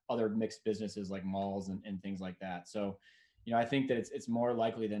of other mixed businesses like malls and things like that. So, I think that it's more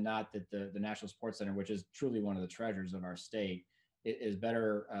likely than not that the National Sports Center, which is truly one of the treasures of our state, is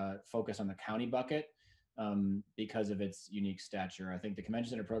better focused on the county bucket because of its unique stature. I think the convention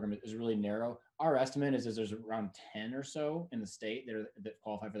center program is really narrow. Our estimate is there's around 10 or so in the state that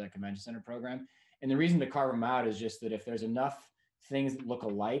qualify for that convention center program. And the reason to carve them out is just that if there's enough things that look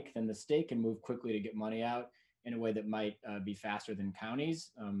alike, then the state can move quickly to get money out in a way that might be faster than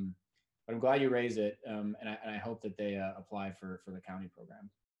counties. But I'm glad you raised it, and I hope that they apply for the county program.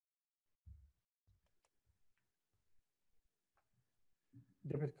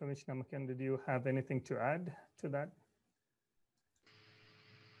 Deputy Commissioner McKinnon, did you have anything to add to that?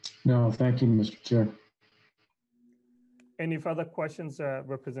 No, thank you, Mr. Chair. Any further questions,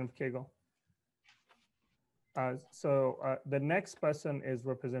 Representative Cagle? So the next person is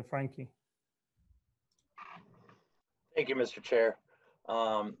Representative Frankie. Thank you, Mr. Chair.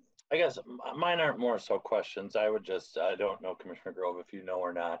 I guess mine aren't more so questions. I don't know, Commissioner Grove, if you know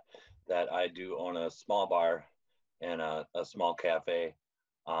or not, that I do own a small bar and a small cafe.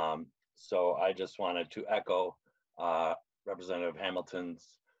 So I just wanted to echo Representative Hamilton's,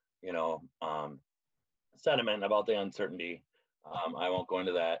 sentiment about the uncertainty. I won't go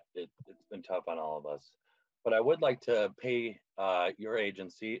into that. It's been tough on all of us. But I would like to pay your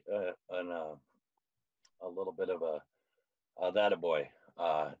agency a little bit of a that a boy.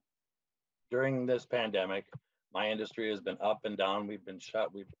 During this pandemic, my industry has been up and down. We've been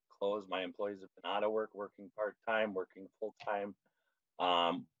shut, we've been closed. My employees have been out of work, working part-time, working full-time.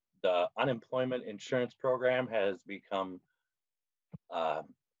 The unemployment insurance program has become,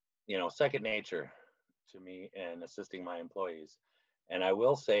 second nature to me in assisting my employees. And I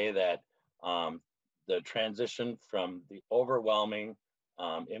will say that the transition from the overwhelming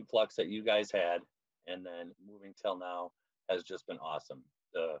influx that you guys had and then moving till now has just been awesome.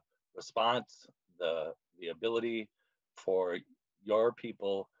 The response, the ability for your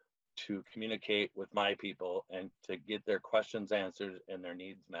people to communicate with my people and to get their questions answered and their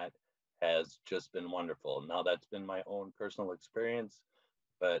needs met has just been wonderful. Now that's been my own personal experience,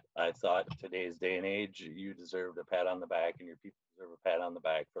 but I thought today's day and age, you deserved a pat on the back and your people deserve a pat on the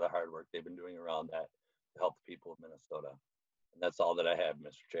back for the hard work they've been doing around that to help the people of Minnesota. And that's all that I have,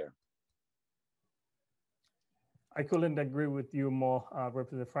 Mr. Chair. I couldn't agree with you more,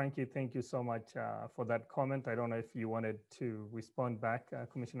 Representative Frankie. Thank you so much for that comment. I don't know if you wanted to respond back,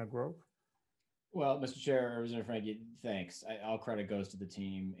 Commissioner Grove. Well, Mr. Chair, Representative Frankie, thanks. All credit goes to the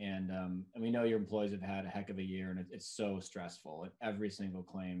team. And we know your employees have had a heck of a year, and it's so stressful. Every single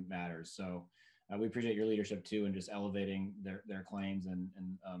claim matters. So we appreciate your leadership too, and just elevating their claims and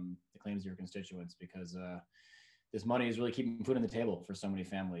the claims of your constituents, because this money is really keeping food on the table for so many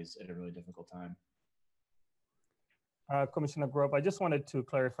families at a really difficult time. Commissioner Grove, I just wanted to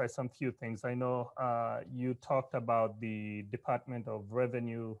clarify some few things. I know you talked about the Department of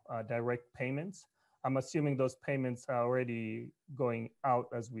Revenue direct payments. I'm assuming those payments are already going out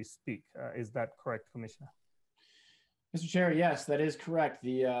as we speak. Is that correct, Commissioner? Mr. Chair, yes, that is correct.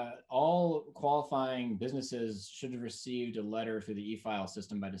 All qualifying businesses should have received a letter through the e-file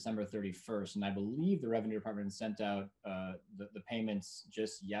system by December 31st. And I believe the Revenue Department sent out the payments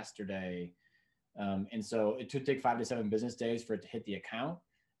just yesterday. And so it could take 5 to 7 business days for it to hit the account,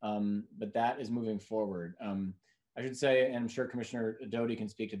 but that is moving forward. I should say, and I'm sure Commissioner Doty can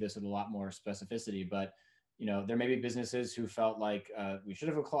speak to this with a lot more specificity, but there may be businesses who felt like we should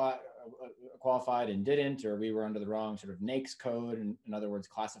have qualified and didn't, or we were under the wrong sort of NAICS code, and in other words,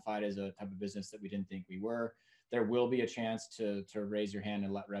 classified as a type of business that we didn't think we were. There will be a chance to raise your hand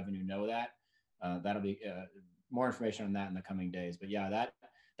and let revenue know that. That'll be more information on that in the coming days. But yeah,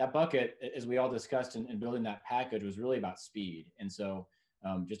 that bucket, as we all discussed in building that package, was really about speed. And so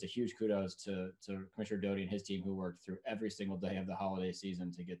just a huge kudos to Commissioner Doty and his team, who worked through every single day of the holiday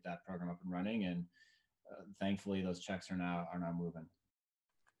season to get that program up and running. And thankfully, those checks are now moving.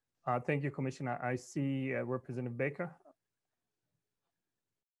 Thank you, Commissioner. I see Representative Baker.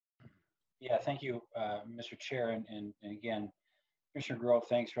 Yeah, thank you, Mr. Chair. And again, Commissioner Grove,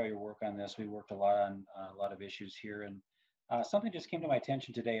 thanks for all your work on this. We worked a lot on a lot of issues here. And something just came to my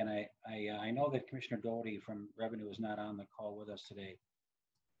attention today, and I know that Commissioner Doty from Revenue is not on the call with us today,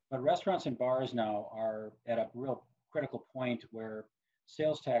 but restaurants and bars now are at a real critical point where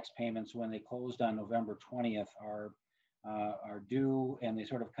sales tax payments, when they closed on November 20th, are due, and they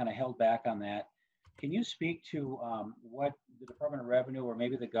sort of kind of held back on that. Can you speak to what the Department of Revenue or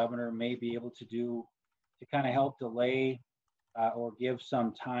maybe the governor may be able to do to kind of help delay or give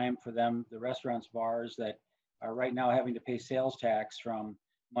some time for them, the restaurants, bars that are right now having to pay sales tax from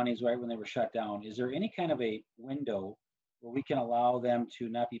monies right when they were shut down? Is there any kind of a window where we can allow them to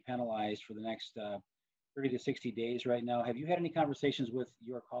not be penalized for the next 30 to 60 days right now? Have you had any conversations with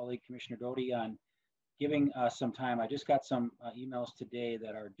your colleague, Commissioner Doty, on giving us some time? I just got some emails today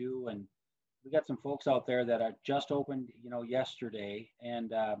that are due, and we got some folks out there that are just opened, yesterday,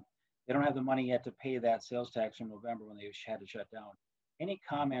 and they don't have the money yet to pay that sales tax from November when they had to shut down. Any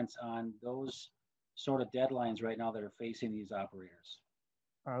comments on those sort of deadlines right now that are facing these operators?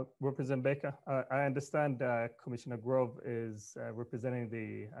 Representative Baker, I understand Commissioner Grove is representing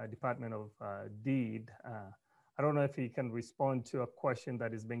the Department of Deed. I don't know if he can respond to a question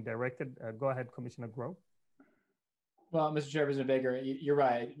that is being directed. Go ahead, Commissioner Grove. Well, Mr. Chair, Representative Baker, you're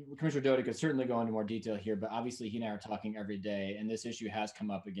right. Commissioner Doty could certainly go into more detail here, but obviously he and I are talking every day, and this issue has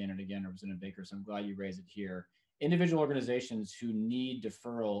come up again and again, Representative Baker, so I'm glad you raised it here. Individual organizations who need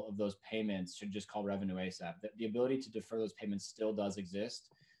deferral of those payments should just call Revenue ASAP. The ability to defer those payments still does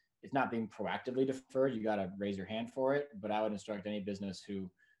exist. it's not being proactively deferred. You got to raise your hand for it. But I would instruct any business who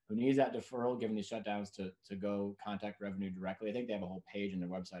needs that deferral, given these shutdowns, to go contact revenue directly. I think they have a whole page on their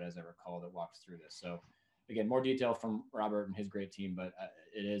website, as I recall, that walks through this. So again, more detail from Robert and his great team, but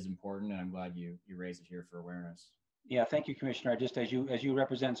it is important, and I'm glad you raised it here for awareness. Yeah, thank you, Commissioner. Just as you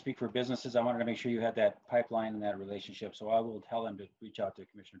represent and speak for businesses, I wanted to make sure you had that pipeline and that relationship. So I will tell them to reach out to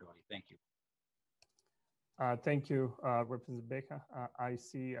Commissioner Doty. Thank you. Thank you, Representative Baker. I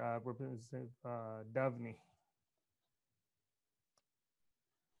see Representative Davnie.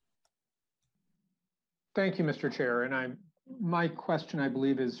 Thank you, Mr. Chair. And my question, I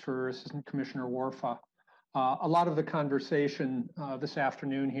believe, is for Assistant Commissioner Warfa. A lot of the conversation this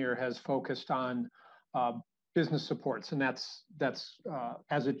afternoon here has focused on business supports, and that's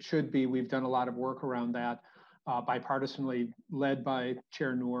as it should be. We've done a lot of work around that, bipartisanly led by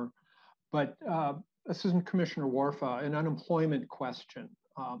Chair Noor. But Assistant Commissioner Warfa, an unemployment question.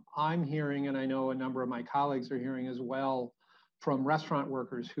 I'm hearing, and I know a number of my colleagues are hearing as well, from restaurant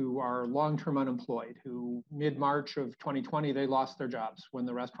workers who are long-term unemployed, who mid-March of 2020, they lost their jobs when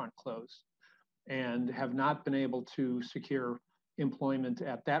the restaurant closed and have not been able to secure employment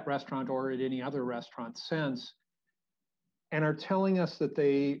at that restaurant or at any other restaurant since, and are telling us that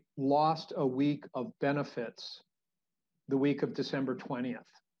they lost a week of benefits the week of December 20th.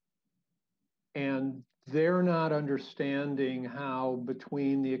 And they're not understanding how,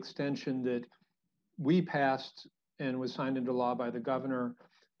 between the extension that we passed and was signed into law by the governor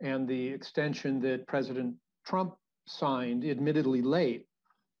and the extension that President Trump signed, admittedly late,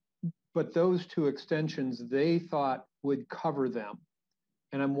 but those two extensions they thought would cover them.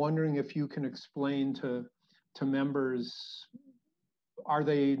 And I'm wondering if you can explain to members, are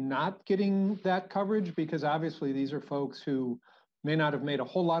they not getting that coverage? Because obviously these are folks who may not have made a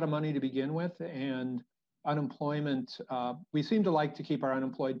whole lot of money to begin with, and unemployment, we seem to like to keep our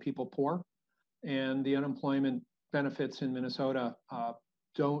unemployed people poor, and the unemployment benefits in Minnesota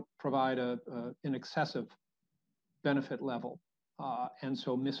don't provide an excessive benefit level. And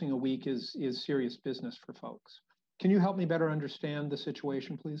so missing a week is serious business for folks. Can you help me better understand the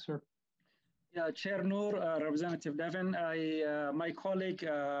situation, please, sir? Yeah, Chair Noor, Representative Devin, my colleague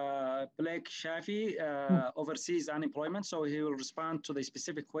Blake Shafi oversees unemployment, so he will respond to the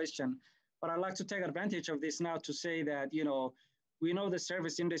specific question. But I'd like to take advantage of this now to say that, you know, we know the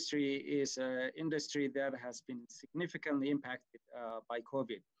service industry is an industry that has been significantly impacted by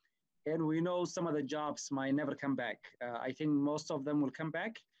COVID. And we know some of the jobs might never come back. I think most of them will come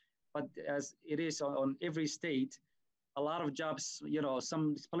back, but as it is on every state, a lot of jobs, you know,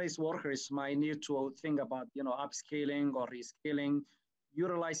 some displaced workers might need to think about, you know, upscaling or reskilling,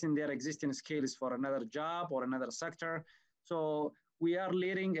 utilizing their existing skills for another job or another sector. So we are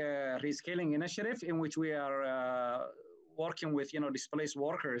leading a reskilling initiative in which we are working with, you know, displaced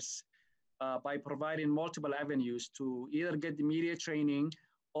workers by providing multiple avenues to either get immediate training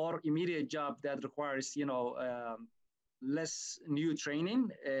or immediate job that requires, you know, less new training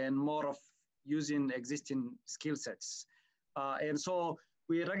and more of using existing skill sets. And so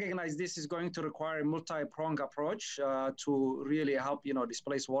we recognize this is going to require a multi-pronged approach to really help, you know,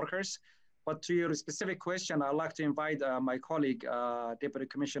 displaced workers. But to your specific question, I'd like to invite my colleague, Deputy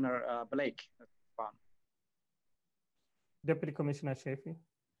Commissioner Blake. Deputy Commissioner Shafi.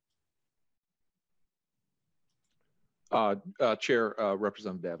 Chair,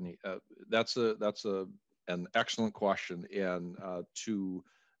 Representative Davnie, that's an excellent question, and to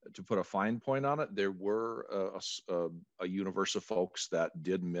put a fine point on it, there were a universe of folks that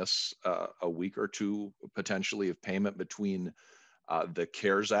did miss a week or two potentially of payment between the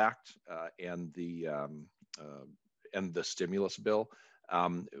CARES Act and the stimulus bill.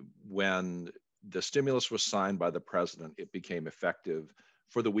 When the stimulus was signed by the president, it became effective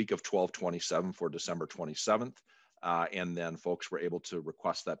for the week of 12/27 for December 27th. And then folks were able to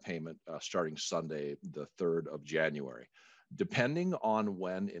request that payment starting Sunday, the 3rd of January. Depending on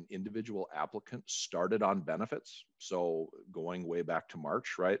when an individual applicant started on benefits, so going way back to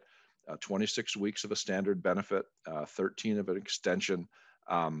March, right? 26 weeks of a standard benefit, 13 of an extension.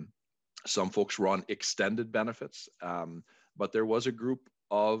 Some folks were on extended benefits, but there was a group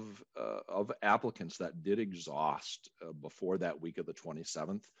of applicants that did exhaust before that week of the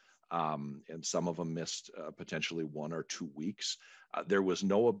 27th. And some of them missed potentially 1 or 2 weeks. There was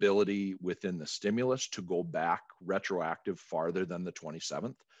no ability within the stimulus to go back retroactive farther than the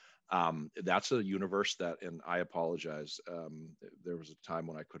 27th. That's a universe that, and I apologize, there was a time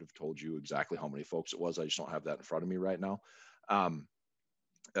when I could have told you exactly how many folks it was. I just don't have that in front of me right now.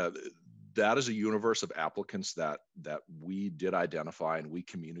 That is a universe of applicants that we did identify, and we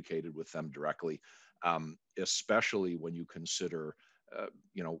communicated with them directly, especially when you consider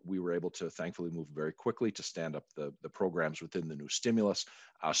you know, we were able to thankfully move very quickly to stand up the programs within the new stimulus.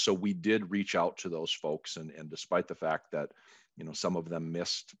 So we did reach out to those folks, and despite the fact that, you know, some of them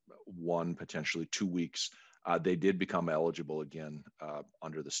missed 1, potentially 2 weeks, they did become eligible again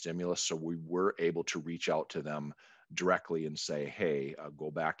under the stimulus. So we were able to reach out to them directly and say, hey, go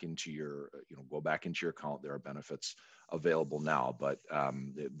back into your, go back into your account. There are benefits available now. But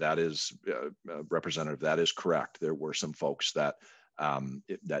that is, Representative, that is correct. There were some folks that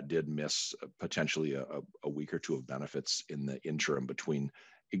that did miss potentially a week or 2 of benefits in the interim between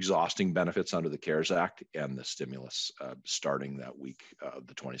exhausting benefits under the CARES Act and the stimulus starting that week of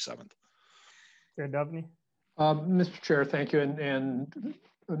the 27th. Chair Davnie. Mr. Chair, thank you, and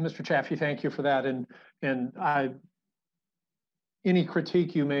Mr. Chaffee, thank you for that. And any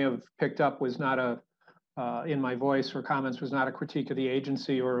critique you may have picked up was not in my voice or comments, was not a critique of the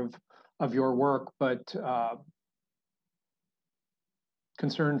agency or of your work, but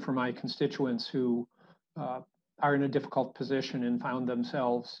concern for my constituents who are in a difficult position and found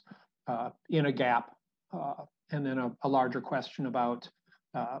themselves in a gap, and then a larger question about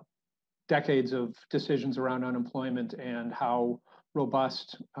decades of decisions around unemployment and how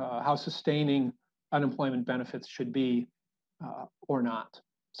robust, how sustaining unemployment benefits should be or not.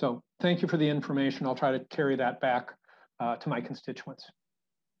 So thank you for the information. I'll try to carry that back to my constituents.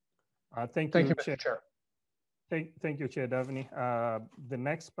 Thank you, Mr. Chair. Thank you, Chair Davnie. The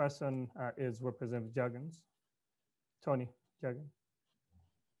next person is Representative Juggins. Tony Juggins.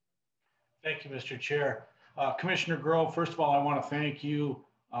 Thank you, Mr. Chair. Commissioner Grove, first of all, I want to thank you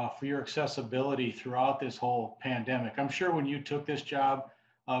for your accessibility throughout this whole pandemic. I'm sure when you took this job,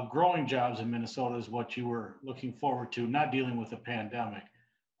 growing jobs in Minnesota is what you were looking forward to, not dealing with a pandemic.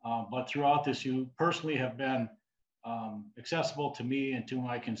 But throughout this, you personally have been accessible to me and to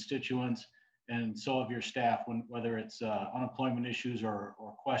my constituents, and so have your staff, whether it's unemployment issues or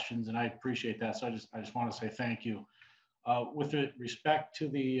questions, and I appreciate that. So I just want to say thank you. With respect to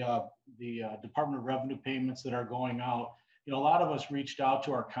the Department of Revenue payments that are going out, a lot of us reached out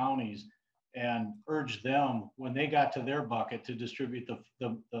to our counties and urged them, when they got to their bucket, to distribute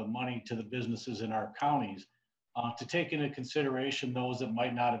the money to the businesses in our counties, to take into consideration those that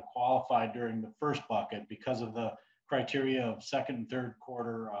might not have qualified during the first bucket because of the criteria of second and third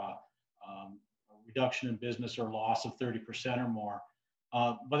quarter reduction in business or loss of 30% or more.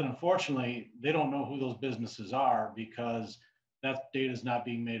 But unfortunately, they don't know who those businesses are because that data is not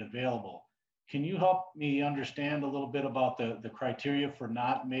being made available. Can you help me understand a little bit about the criteria for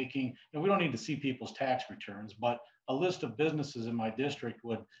not making, we don't need to see people's tax returns, but a list of businesses in my district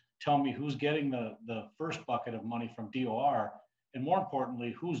would tell me who's getting the first bucket of money from DOR, and more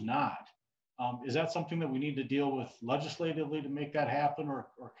importantly, who's not. Is that something that we need to deal with legislatively to make that happen, or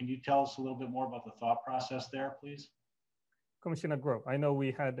can you tell us a little bit more about the thought process there, please? Commissioner Grove, I know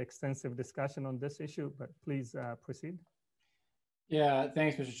we had extensive discussion on this issue, but please proceed. Yeah,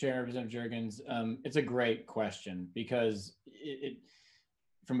 thanks, Mr. Chair, Representative Juergens. It's a great question because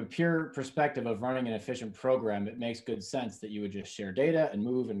from a pure perspective of running an efficient program, it makes good sense that you would just share data and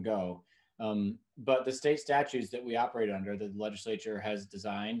move and go. But the state statutes that we operate under, that the legislature has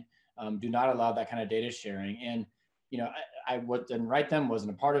designed, do not allow that kind of data sharing. And I didn't write them,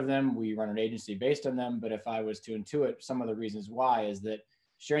 wasn't a part of them. We run an agency based on them. But if I was to intuit some of the reasons why, is that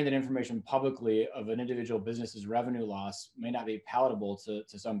sharing that information publicly of an individual business's revenue loss may not be palatable to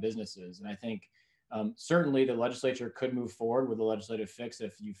some businesses. And I think certainly the legislature could move forward with a legislative fix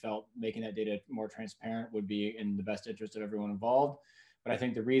if you felt making that data more transparent would be in the best interest of everyone involved. But I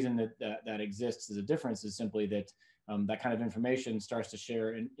think the reason that exists as a difference is simply that that kind of information starts to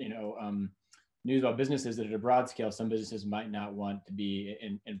share news about businesses that at a broad scale, some businesses might not want to be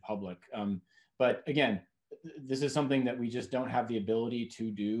in public. But again, this is something that we just don't have the ability to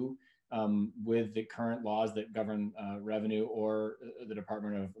do with the current laws that govern revenue or the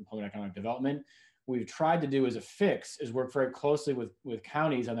Department of Employment and Economic Development. What we've tried to do as a fix is work very closely with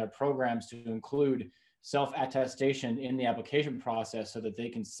counties on their programs to include self-attestation in the application process so that they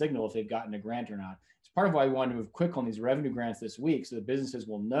can signal if they've gotten a grant or not. It's part of why we want to move quick on these revenue grants this week so that businesses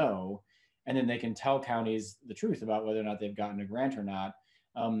will know, and then they can tell counties the truth about whether or not they've gotten a grant or not.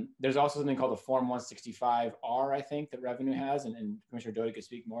 There's also something called the Form 165R, I think, that Revenue has, and Commissioner Doty could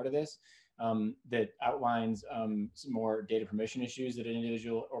speak more to this, that outlines some more data permission issues that an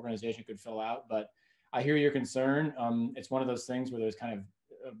individual organization could fill out. But I hear your concern. It's one of those things where there's kind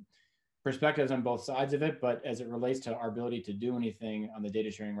of perspectives on both sides of it, but as it relates to our ability to do anything on the data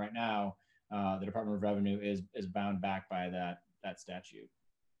sharing right now, the Department of Revenue is bound back by that statute.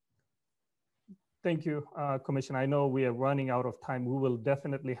 Thank you, Commissioner. I know we are running out of time. We will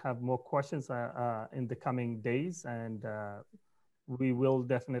definitely have more questions in the coming days and we will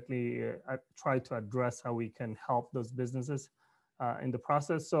definitely try to address how we can help those businesses in the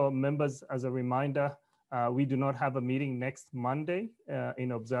process. So members, as a reminder, we do not have a meeting next Monday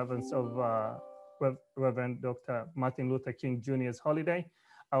in observance of Reverend Dr. Martin Luther King Jr.'s holiday.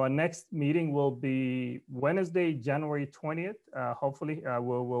 Our next meeting will be Wednesday, January 20th. Hopefully,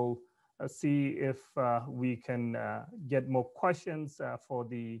 we'll see if we can get more questions for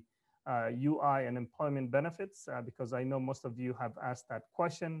the UI and employment benefits, because I know most of you have asked that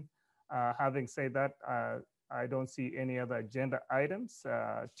question. Having said that, I don't see any other agenda items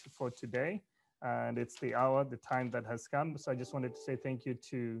for today. And it's the hour, the time that has come. So I just wanted to say thank you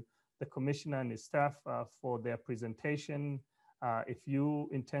to the commissioner and his staff for their presentation. If you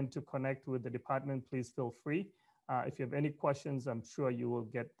intend to connect with the department, please feel free. If you have any questions, I'm sure you will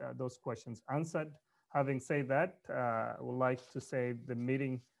get those questions answered. Having said that, I would like to say the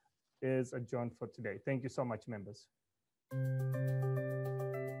meeting is adjourned for today. Thank you so much, members.